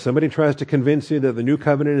 If somebody tries to convince you that the new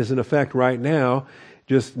covenant is in effect right now,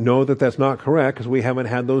 just know that that's not correct, because we haven't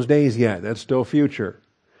had those days yet. That's still future.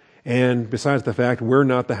 And besides the fact, we're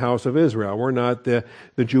not the house of Israel. We're not the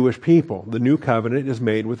Jewish people. The new covenant is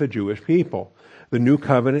made with the Jewish people. The new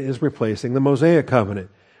covenant is replacing the Mosaic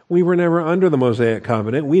covenant. We were never under the Mosaic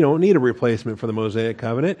covenant. We don't need a replacement for the Mosaic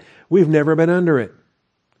covenant. We've never been under it.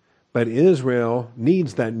 But Israel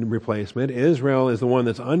needs that replacement. Israel is the one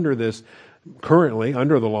that's under this, currently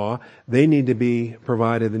under the law. They need to be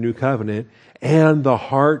provided the new covenant and the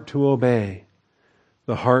heart to obey.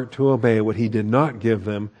 The heart to obey what he did not give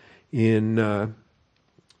them in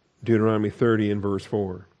Deuteronomy 30 and verse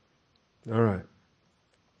 4. All right.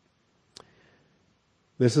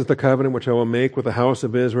 This is the covenant which I will make with the house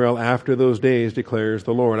of Israel after those days, declares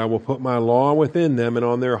the Lord. I will put my law within them, and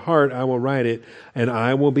on their heart I will write it, and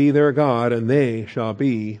I will be their God, and they shall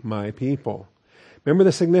be my people. Remember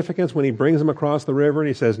the significance when he brings them across the river and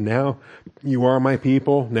he says, now you are my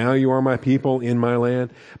people, now you are my people in my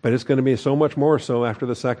land. But it's going to be so much more so after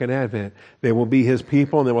the second advent. They will be his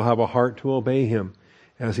people, and they will have a heart to obey him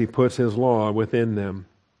as he puts his law within them.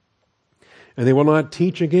 And they will not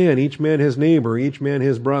teach again, each man his neighbor, each man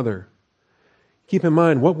his brother. Keep in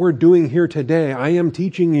mind, what we're doing here today, I am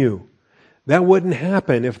teaching you. That wouldn't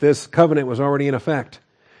happen if this covenant was already in effect,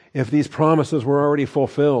 if these promises were already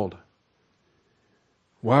fulfilled.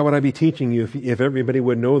 Why would I be teaching you if everybody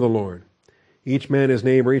would know the Lord? Each man his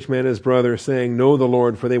neighbor, each man his brother, saying, know the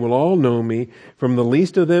Lord, for they will all know me, from the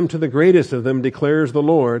least of them to the greatest of them, declares the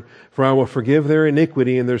Lord, for I will forgive their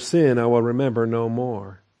iniquity, and their sin I will remember no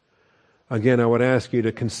more. Again, I would ask you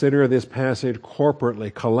to consider this passage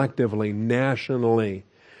corporately, collectively, nationally,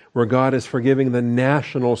 where God is forgiving the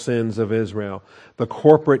national sins of Israel, the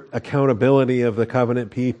corporate accountability of the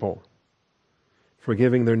covenant people,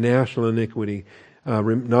 forgiving their national iniquity,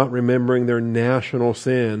 not remembering their national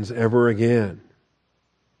sins ever again.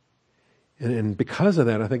 And because of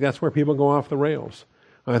that, I think that's where people go off the rails.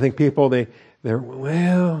 I think people, they're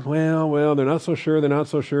not so sure, they're not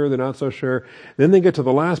so sure, they're not so sure. Then they get to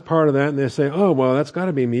the last part of that and they say, oh, well, that's got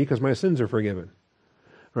to be me because my sins are forgiven.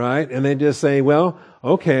 Right? And they just say, well,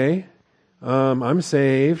 okay, I'm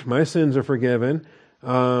saved, my sins are forgiven.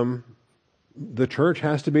 The church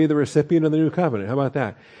has to be the recipient of the new covenant. How about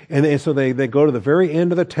that? And so they go to the very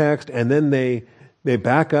end of the text, and then they They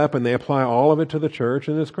back up and they apply all of it to the church,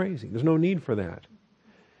 and it's crazy. There's no need for that.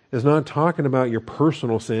 It's not talking about your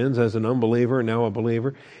personal sins as an unbeliever and now a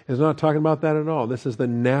believer. It's not talking about that at all. This is the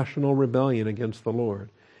national rebellion against the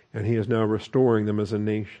Lord, and He is now restoring them as a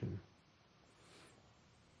nation.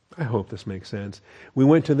 I hope this makes sense. We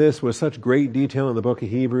went to this with such great detail in the book of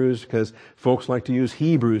Hebrews because folks like to use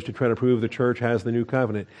Hebrews to try to prove the church has the new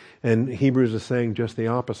covenant. And Hebrews is saying just the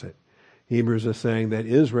opposite. Hebrews is saying that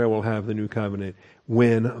Israel will have the new covenant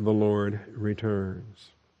when the Lord returns.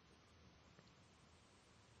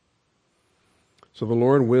 So the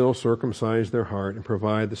Lord will circumcise their heart and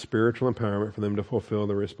provide the spiritual empowerment for them to fulfill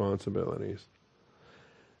their responsibilities.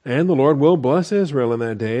 And the Lord will bless Israel in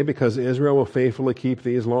that day because Israel will faithfully keep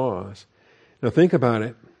these laws. Now think about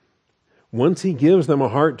it. Once He gives them a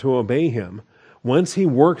heart to obey Him, once He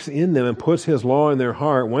works in them and puts His law in their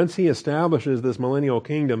heart, once He establishes this millennial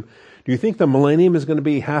kingdom, do you think the millennium is going to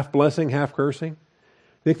be half blessing, half cursing?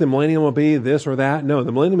 Think the millennium will be this or that? No,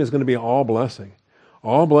 the millennium is going to be all blessing.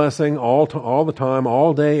 All blessing, all the time,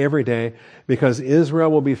 all day, every day, because Israel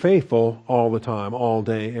will be faithful all the time, all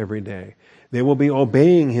day, every day. They will be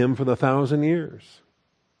obeying Him for the 1,000 years.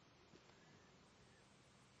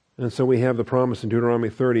 And so we have the promise in Deuteronomy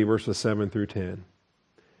 30, verses 7 through 10.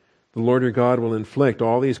 The Lord your God will inflict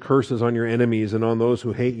all these curses on your enemies and on those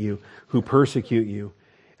who hate you, who persecute you.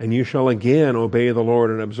 And you shall again obey the Lord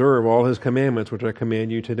and observe all His commandments, which I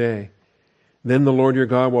command you today. Then the Lord your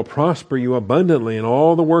God will prosper you abundantly in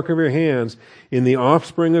all the work of your hands, in the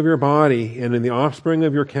offspring of your body, and in the offspring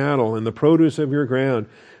of your cattle, and the produce of your ground.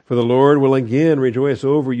 For the Lord will again rejoice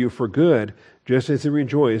over you for good, just as He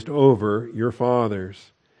rejoiced over your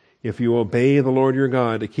fathers. If you obey the Lord your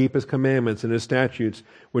God to keep His commandments and His statutes,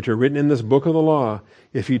 which are written in this book of the law,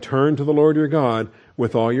 if you turn to the Lord your God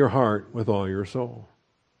with all your heart, with all your soul.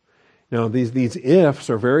 Now, these ifs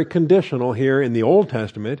are very conditional here in the Old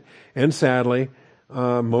Testament, and sadly,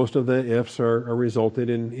 most of the ifs are resulted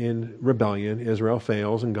in rebellion. Israel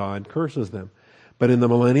fails and God curses them. But in the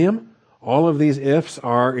millennium, all of these ifs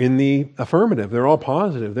are in the affirmative. They're all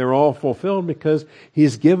positive. They're all fulfilled because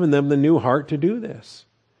He's given them the new heart to do this.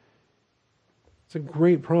 It's a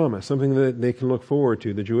great promise, something that they can look forward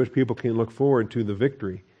to. The Jewish people can look forward to the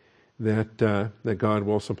victory that God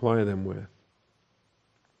will supply them with.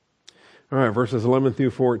 All right, verses 11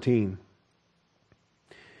 through 14.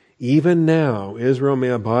 Even now, Israel may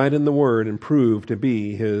abide in the word and prove to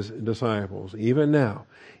be His disciples. Even now.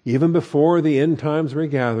 Even before the end times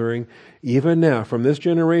regathering, even now, from this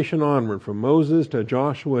generation onward, from Moses to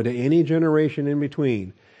Joshua to any generation in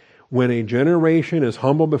between, when a generation is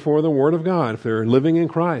humble before the Word of God, if they're living in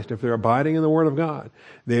Christ, if they're abiding in the Word of God,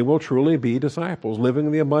 they will truly be disciples, living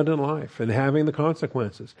the abundant life and having the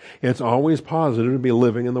consequences. It's always positive to be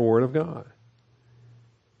living in the Word of God.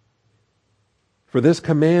 For this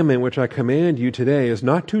commandment which I command you today is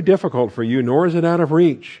not too difficult for you, nor is it out of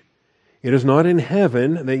reach. It is not in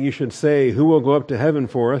heaven that you should say, who will go up to heaven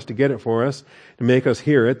for us, to get it for us, to make us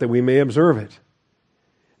hear it, that we may observe it.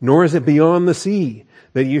 Nor is it beyond the sea,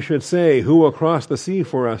 that you should say, who will cross the sea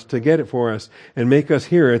for us, to get it for us, and make us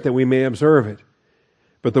hear it, that we may observe it.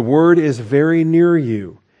 But the word is very near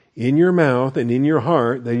you, in your mouth and in your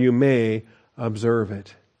heart, that you may observe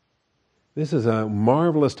it. This is a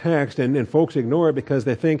marvelous text, and folks ignore it because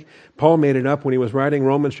they think Paul made it up when he was writing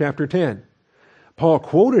Romans chapter 10. Paul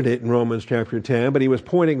quoted it in Romans chapter 10, but he was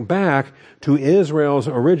pointing back to Israel's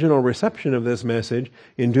original reception of this message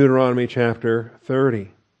in Deuteronomy chapter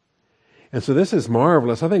 30. And so this is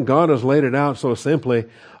marvelous. I think God has laid it out so simply.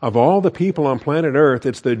 Of all the people on planet Earth,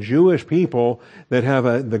 it's the Jewish people that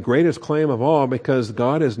have the greatest claim of all because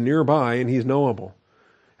God is nearby and He's knowable.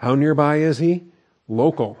 How nearby is He?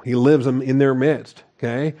 Local. He lives in their midst.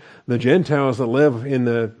 Okay? The Gentiles that live in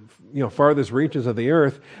the farthest reaches of the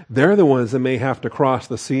earth, they're the ones that may have to cross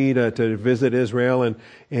the sea to visit Israel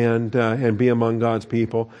and be among God's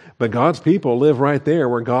people. But God's people live right there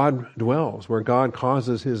where God dwells, where God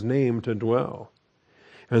causes His name to dwell.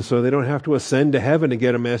 And so they don't have to ascend to heaven to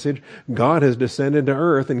get a message. God has descended to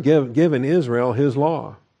earth and given Israel His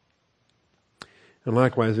law. And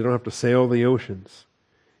likewise, they don't have to sail the oceans.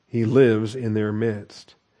 He lives in their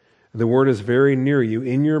midst. The word is very near you,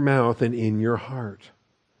 in your mouth and in your heart.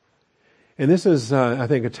 And this is, I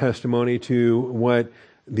think, a testimony to what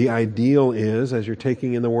the ideal is as you're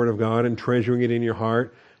taking in the Word of God and treasuring it in your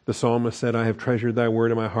heart. The psalmist said, I have treasured thy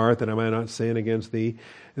word in my heart that I might not sin against thee.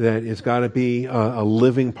 That it's got to be a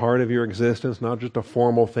living part of your existence, not just a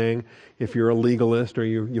formal thing. If you're a legalist or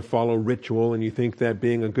you follow ritual and you think that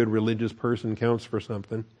being a good religious person counts for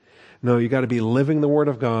something. No, you got to be living the Word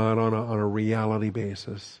of God on a reality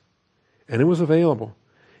basis. And it was available.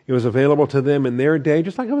 It was available to them in their day,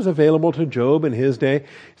 just like it was available to Job in his day.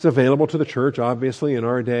 It's available to the church, obviously, in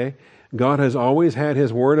our day. God has always had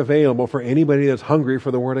His Word available for anybody that's hungry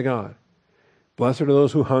for the Word of God. Blessed are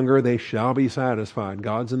those who hunger, they shall be satisfied.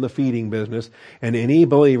 God's in the feeding business, and any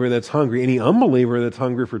believer that's hungry, any unbeliever that's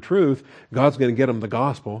hungry for truth, God's going to get them the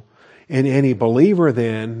gospel. And any believer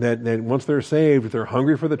then, that once they're saved, if they're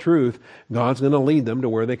hungry for the truth, God's going to lead them to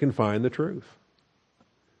where they can find the truth.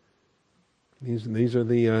 These are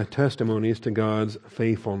the testimonies to God's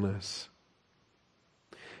faithfulness.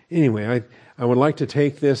 Anyway, I would like to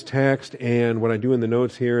take this text, and what I do in the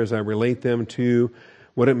notes here is I relate them to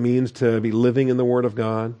what it means to be living in the Word of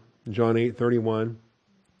God. John 8:31.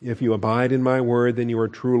 If you abide in my word, then you are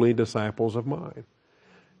truly disciples of mine.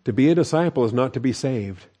 To be a disciple is not to be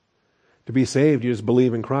saved. To be saved, you just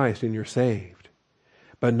believe in Christ and you're saved.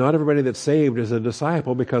 But not everybody that's saved is a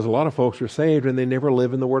disciple, because a lot of folks are saved and they never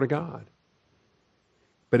live in the Word of God.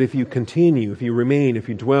 But if you continue, if you remain, if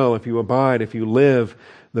you dwell, if you abide, if you live,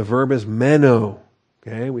 the verb is meno.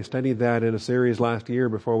 Okay, we studied that in a series last year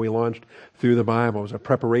before we launched Through the Bible. It was a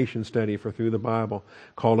preparation study for Through the Bible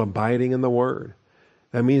called Abiding in the Word.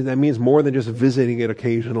 That means more than just visiting it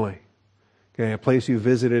occasionally. Okay, a place you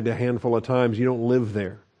visited a handful of times, you don't live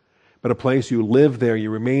there. But a place you live there, you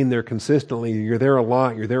remain there consistently, you're there a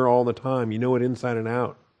lot, you're there all the time, you know it inside and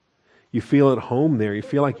out. You feel at home there, you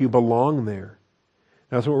feel like you belong there.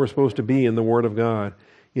 That's what we're supposed to be in the Word of God.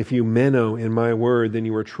 If you meno in my word, then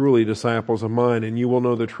you are truly disciples of mine, and you will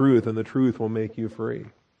know the truth, and the truth will make you free.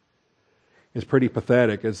 It's pretty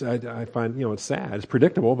pathetic. I find, it's sad. It's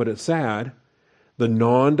predictable, but it's sad. The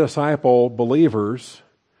non-disciple believers,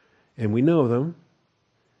 and we know them,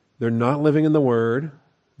 they're not living in the Word.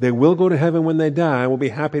 They will go to heaven when they die. We'll be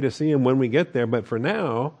happy to see them when we get there, but for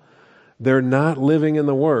now, they're not living in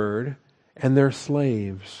the Word, and they're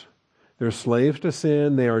slaves. They're slaves to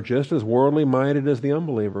sin. They are just as worldly minded as the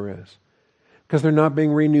unbeliever is, because they're not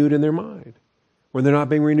being renewed in their mind. When they're not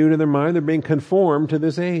being renewed in their mind, they're being conformed to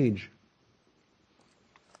this age.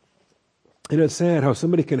 And it's sad how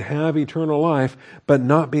somebody can have eternal life but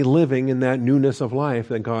not be living in that newness of life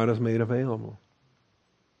that God has made available.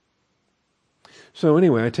 So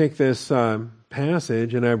anyway, I take this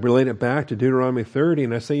passage and I relate it back to Deuteronomy 30,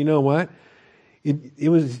 and I say, you know what?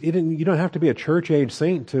 You don't have to be a church-age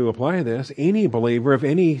saint to apply this. Any believer of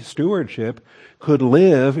any stewardship could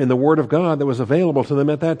live in the Word of God that was available to them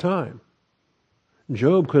at that time.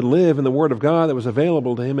 Job could live in the Word of God that was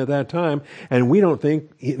available to him at that time, and we don't think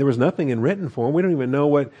there was nothing in written form. We don't even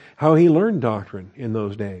know how he learned doctrine in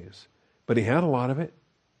those days. But he had a lot of it,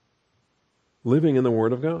 living in the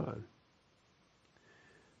Word of God.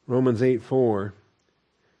 Romans 8:4.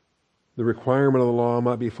 The requirement of the law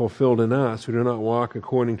might be fulfilled in us who do not walk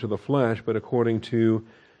according to the flesh, but according to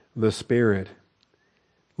the Spirit.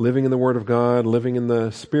 Living in the Word of God, living in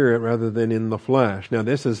the Spirit rather than in the flesh. Now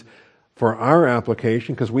this is for our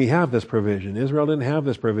application because we have this provision. Israel didn't have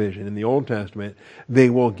this provision in the Old Testament. They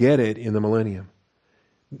will get it in the millennium.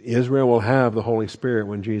 Israel will have the Holy Spirit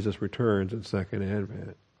when Jesus returns at Second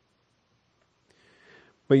Advent.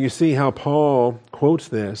 But you see how Paul quotes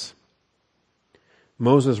this.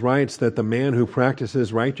 Moses writes that the man who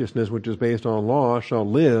practices righteousness, which is based on law, shall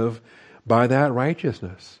live by that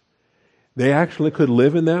righteousness. They actually could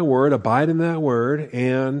live in that Word, abide in that Word,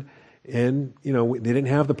 and they didn't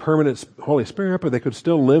have the permanent Holy Spirit, but they could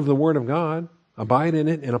still live the Word of God, abide in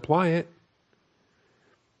it, and apply it.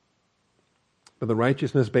 But the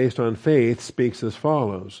righteousness based on faith speaks as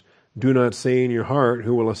follows. Do not say in your heart,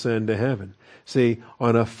 who will ascend to heaven. See,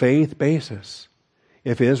 on a faith basis.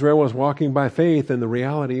 If Israel was walking by faith, then the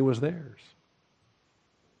reality was theirs.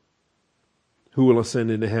 Who will ascend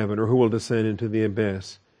into heaven, or who will descend into the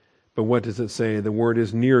abyss? But what does it say? The word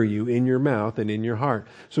is near you, in your mouth and in your heart.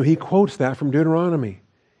 So he quotes that from Deuteronomy.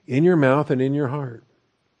 In your mouth and in your heart.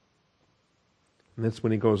 And that's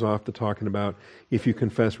when he goes off to talking about if you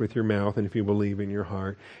confess with your mouth and if you believe in your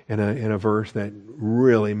heart. And a verse that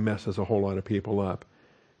really messes a whole lot of people up.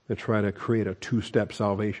 To try to create a two-step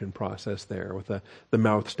salvation process there with the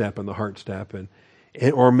mouth step and the heart step,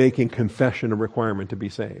 or making confession a requirement to be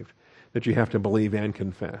saved, that you have to believe and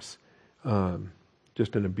confess.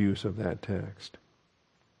 Just an abuse of that text.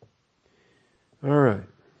 All right.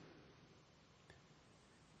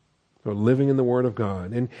 So living in the Word of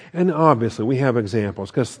God. And obviously we have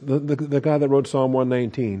examples, because the guy that wrote Psalm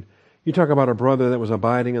 119, you talk about a brother that was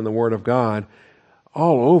abiding in the Word of God,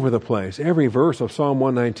 all over the place. Every verse of Psalm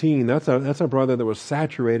 119, that's a brother that was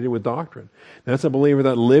saturated with doctrine. That's a believer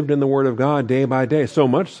that lived in the Word of God day by day. So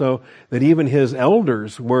much so that even his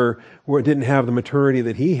elders didn't have the maturity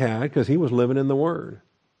that he had because he was living in the Word.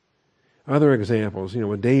 Other examples,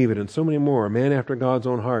 with David and so many more, a man after God's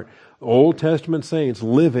own heart. Old Testament saints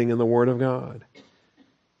living in the Word of God.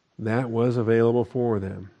 That was available for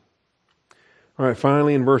them. All right,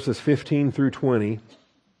 finally in verses 15 through 20,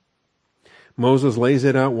 Moses lays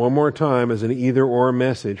it out one more time as an either-or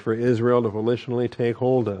message for Israel to volitionally take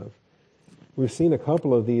hold of. We've seen a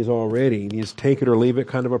couple of these already, these take it or leave it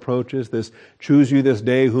kind of approaches, this choose you this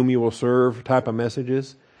day whom you will serve type of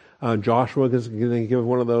messages. Joshua is going to give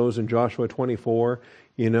one of those in Joshua 24.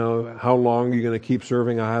 How long are you going to keep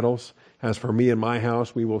serving idols? As for me and my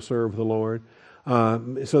house, we will serve the Lord.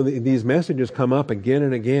 So these messages come up again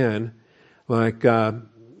and again, like,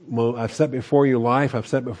 I've set before you life, I've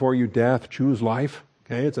set before you death, choose life.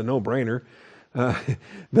 Okay, it's a no-brainer.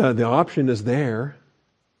 The option is there.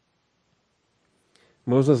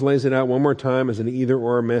 Moses lays it out one more time as an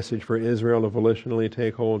either-or message for Israel to volitionally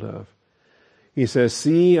take hold of. He says,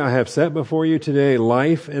 see, I have set before you today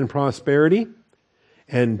life and prosperity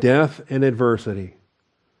and death and adversity.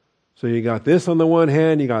 So you got this on the one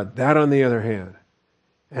hand, you got that on the other hand.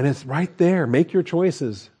 And it's right there. Make your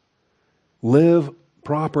choices. Live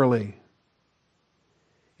properly.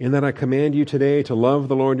 In that I command you today to love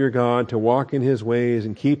the Lord your God, to walk in His ways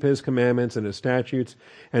and keep His commandments and His statutes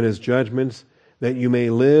and His judgments, that you may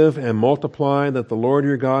live and multiply, that the Lord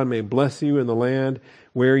your God may bless you in the land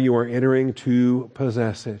where you are entering to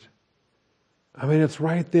possess it. I mean, it's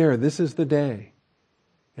right there. This is the day.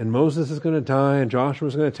 And Moses is going to die, and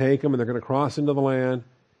Joshua's going to take them, and they're going to cross into the land.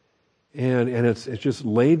 And it's just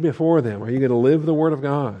laid before them. Are you going to live the Word of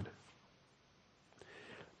God?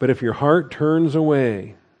 But if your heart turns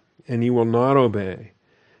away, and you will not obey,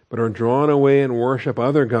 but are drawn away and worship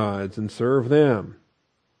other gods and serve them,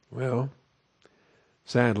 well,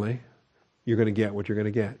 sadly, you're going to get what you're going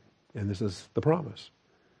to get. And this is the promise.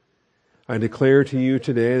 I declare to you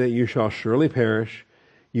today that you shall surely perish.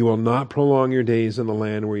 You will not prolong your days in the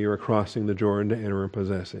land where you are crossing the Jordan to enter and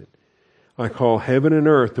possess it. I call heaven and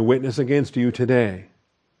earth to witness against you today.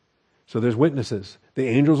 So there's witnesses. The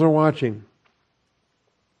angels are watching.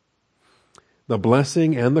 The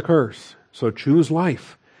blessing and the curse. So choose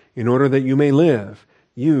life in order that you may live,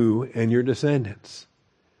 you and your descendants.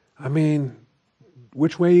 I mean,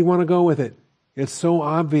 which way you want to go with it? It's so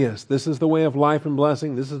obvious. This is the way of life and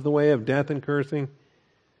blessing. This is the way of death and cursing.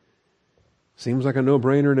 Seems like a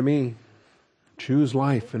no-brainer to me. Choose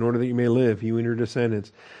life in order that you may live, you and your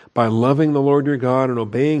descendants, by loving the Lord your God and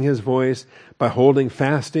obeying His voice, by holding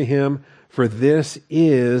fast to Him, for this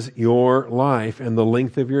is your life and the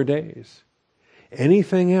length of your days.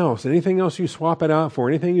 Anything else you swap it out for,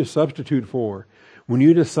 anything you substitute for, when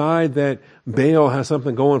you decide that Baal has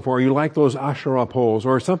something going for you, you like those Asherah poles,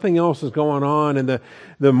 or something else is going on in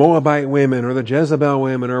the Moabite women or the Jezebel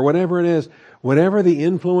women or whatever it is, whatever the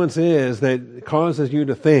influence is that causes you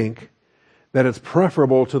to think that it's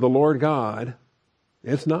preferable to the Lord God,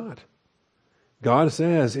 it's not. God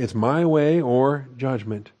says it's my way or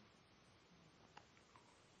judgment.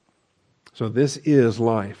 So this is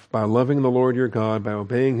life, by loving the Lord your God, by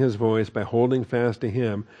obeying His voice, by holding fast to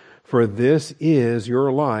Him. For this is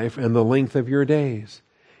your life and the length of your days.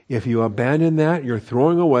 If you abandon that, you're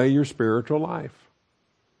throwing away your spiritual life.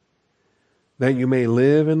 That you may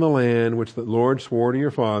live in the land which the Lord swore to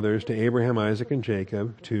your fathers, to Abraham, Isaac, and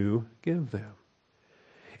Jacob, to give them.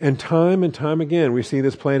 And time again, we see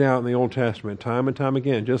this played out in the Old Testament, time and time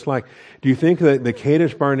again. Just like, do you think that the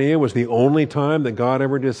Kadesh Barnea was the only time that God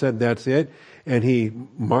ever just said, that's it? And He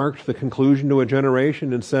marked the conclusion to a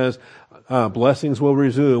generation and says, blessings will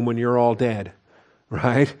resume when you're all dead,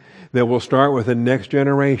 right? That we'll start with the next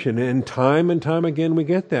generation. And time again we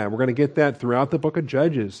get that. We're going to get that throughout the book of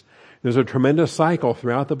Judges. There's a tremendous cycle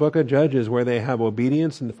throughout the book of Judges where they have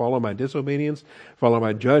obedience and followed by disobedience, followed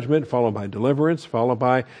by judgment, followed by deliverance, followed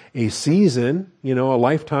by a season, a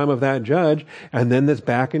lifetime of that judge, and then it's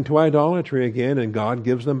back into idolatry again, and God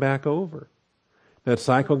gives them back over. That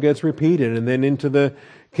cycle gets repeated, and then into the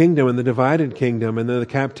kingdom and the divided kingdom and then the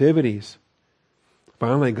captivities.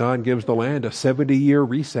 Finally, God gives the land a 70-year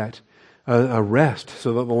reset, a rest,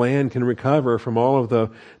 so that the land can recover from all of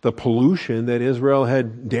the pollution that Israel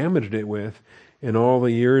had damaged it with in all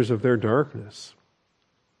the years of their darkness.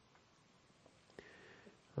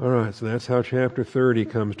 All right, so that's how chapter 30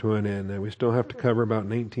 comes to an end. Now, we still have to cover about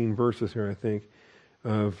 19 verses here, I think,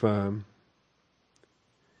 of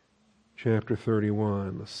chapter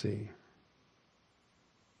 31. Let's see.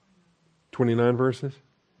 29 verses?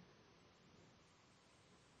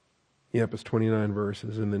 Yep, it's 29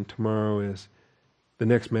 verses. And then tomorrow is, the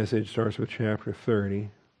next message starts with chapter 30,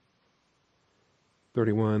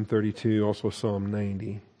 31, 32, also Psalm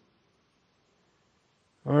 90.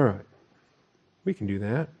 All right. We can do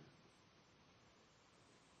that.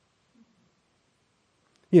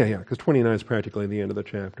 Yeah, because 29 is practically the end of the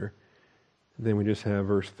chapter. Then we just have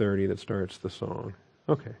verse 30 that starts the song.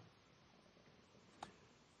 Okay.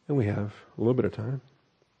 And we have a little bit of time.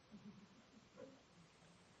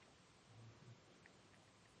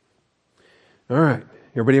 All right.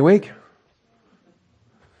 Everybody awake?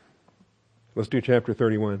 Let's do chapter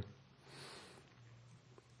 31.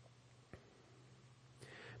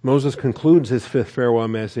 Moses concludes his fifth farewell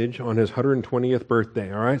message on his 120th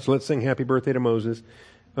birthday. All right, so let's sing happy birthday to Moses.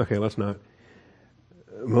 Okay, let's not.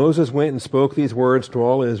 Moses went and spoke these words to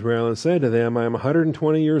all Israel and said to them, I am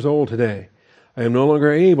 120 years old today. I am no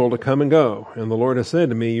longer able to come and go. And the Lord has said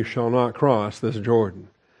to me, you shall not cross this Jordan.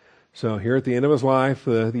 So here at the end of his life,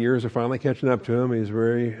 the years are finally catching up to him. He's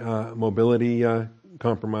very mobility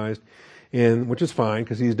compromised, and which is fine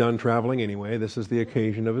because he's done traveling anyway. This is the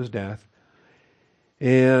occasion of his death.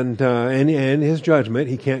 And his judgment,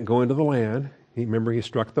 he can't go into the land. Remember, he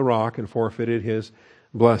struck the rock and forfeited his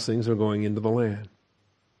blessings of going into the land.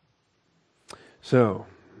 So,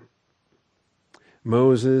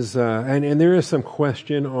 Moses, and there is some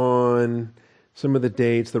question on some of the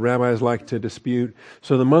dates. The rabbis like to dispute.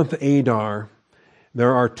 So the month Adar,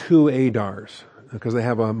 there are 2 Adars, because they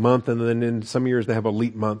have a month, and then in some years they have a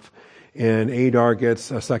leap month, and Adar gets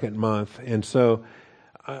a second month. And so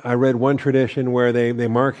I read one tradition where they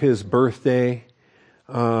mark his birthday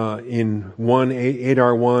in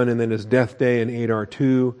Adar 1, and then his death day in Adar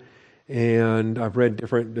 2, and I've read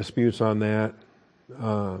different disputes on that.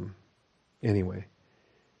 Anyway,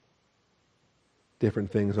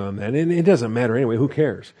 different things on that, and it doesn't matter anyway. Who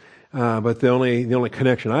cares? But the only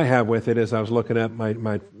connection I have with it is I was looking at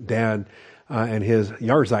my dad and his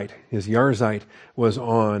Yarzeit. His Yarzeit was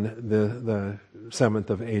on the 7th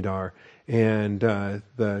of Adar, and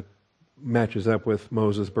the matches up with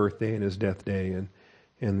Moses' birthday and his death day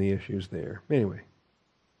and the issues there. Anyway,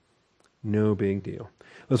 no big deal.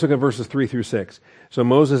 Let's look at verses 3 through 6. So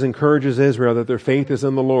Moses encourages Israel that their faith is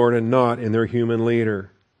in the Lord and not in their human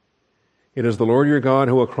leader. It is the Lord your God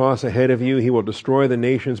who will cross ahead of you. He will destroy the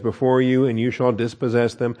nations before you, and you shall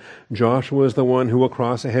dispossess them. Joshua is the one who will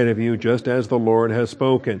cross ahead of you, just as the Lord has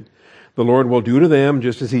spoken. The Lord will do to them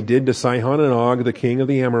just as he did to Sihon and Og, the king of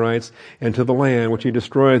the Amorites, and to the land which he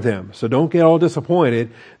destroyed them. So don't get all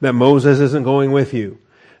disappointed that Moses isn't going with you.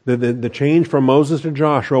 The change from Moses to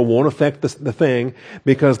Joshua won't affect the thing,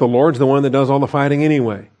 because the Lord's the one that does all the fighting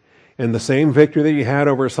anyway. And the same victory that you had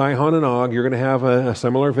over Sihon and Og, you're going to have a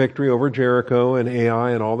similar victory over Jericho and Ai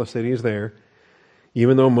and all the cities there.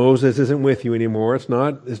 Even though Moses isn't with you anymore, it's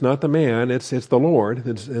not the man, it's the Lord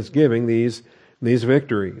that's giving these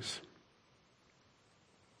victories.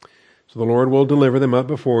 So the Lord will deliver them up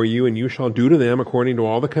before you, and you shall do to them according to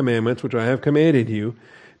all the commandments which I have commanded you.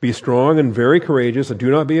 Be strong and very courageous, and do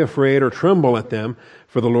not be afraid or tremble at them,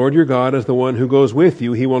 for the Lord your God is the one who goes with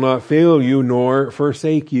you. He will not fail you nor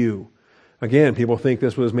forsake you. Again, people think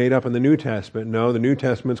this was made up in the New Testament. No, the New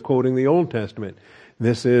Testament's quoting the Old Testament.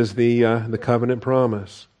 This is the covenant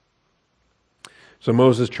promise. So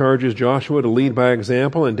Moses charges Joshua to lead by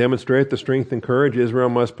example and demonstrate the strength and courage Israel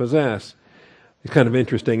must possess. It's kind of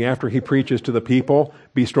interesting. After he preaches to the people,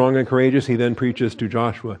 be strong and courageous, he then preaches to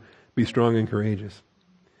Joshua, be strong and courageous.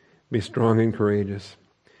 Be strong and courageous.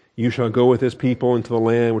 You shall go with this people into the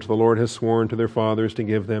land which the Lord has sworn to their fathers to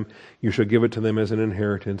give them. You shall give it to them as an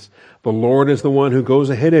inheritance. The Lord is the one who goes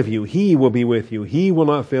ahead of you. He will be with you. He will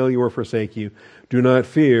not fail you or forsake you. Do not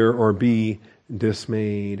fear or be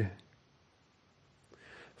dismayed.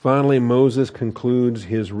 Finally, Moses concludes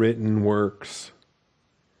his written works.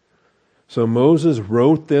 So Moses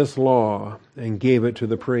wrote this law and gave it to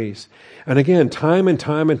the priests. And again, time and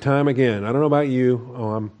time again, I don't know about you.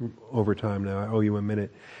 Oh, I'm over time now. I owe you a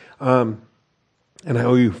minute. And I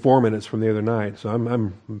owe you 4 minutes from the other night. So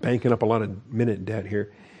I'm banking up a lot of minute debt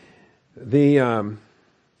here.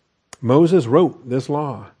 Moses wrote this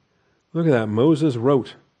law. Look at that. Moses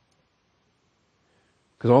wrote.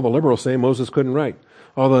 Because all the liberals say Moses couldn't write.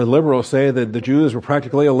 All the liberals say that the Jews were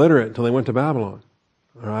practically illiterate until they went to Babylon.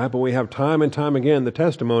 All right, but we have time and time again the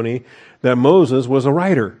testimony that Moses was a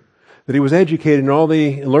writer, that he was educated in all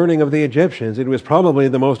the learning of the Egyptians. He was probably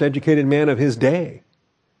the most educated man of his day,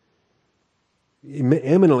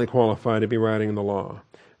 eminently qualified to be writing the law.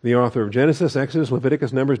 The author of Genesis, Exodus,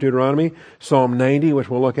 Leviticus, Numbers, Deuteronomy, Psalm 90, which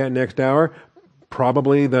we'll look at next hour,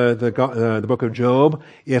 probably the book of Job.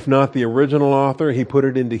 If not the original author, he put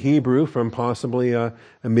it into Hebrew from possibly a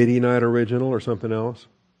Midianite original or something else.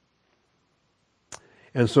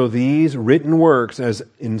 And so these written works as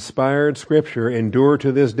inspired scripture endure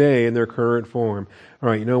to this day in their current form. All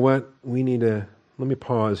right, you know what? Let me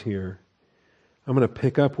pause here. I'm going to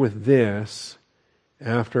pick up with this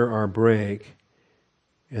after our break.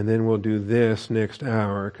 And then we'll do this next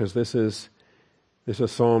hour, because this is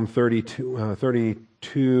Psalm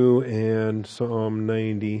 32 and Psalm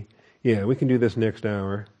 90. Yeah, we can do this next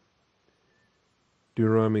hour.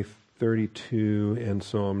 Deuteronomy 32 and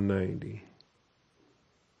Psalm 90.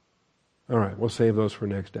 All right, we'll save those for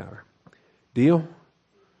next hour. Deal?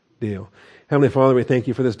 Deal. Heavenly Father, we thank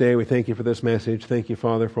you for this day. We thank you for this message. Thank you,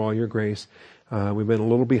 Father, for all your grace. We've been a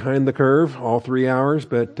little behind the curve, all 3 hours,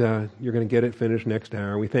 but you're going to get it finished next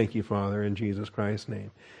hour. We thank you, Father, in Jesus Christ's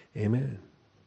name. Amen.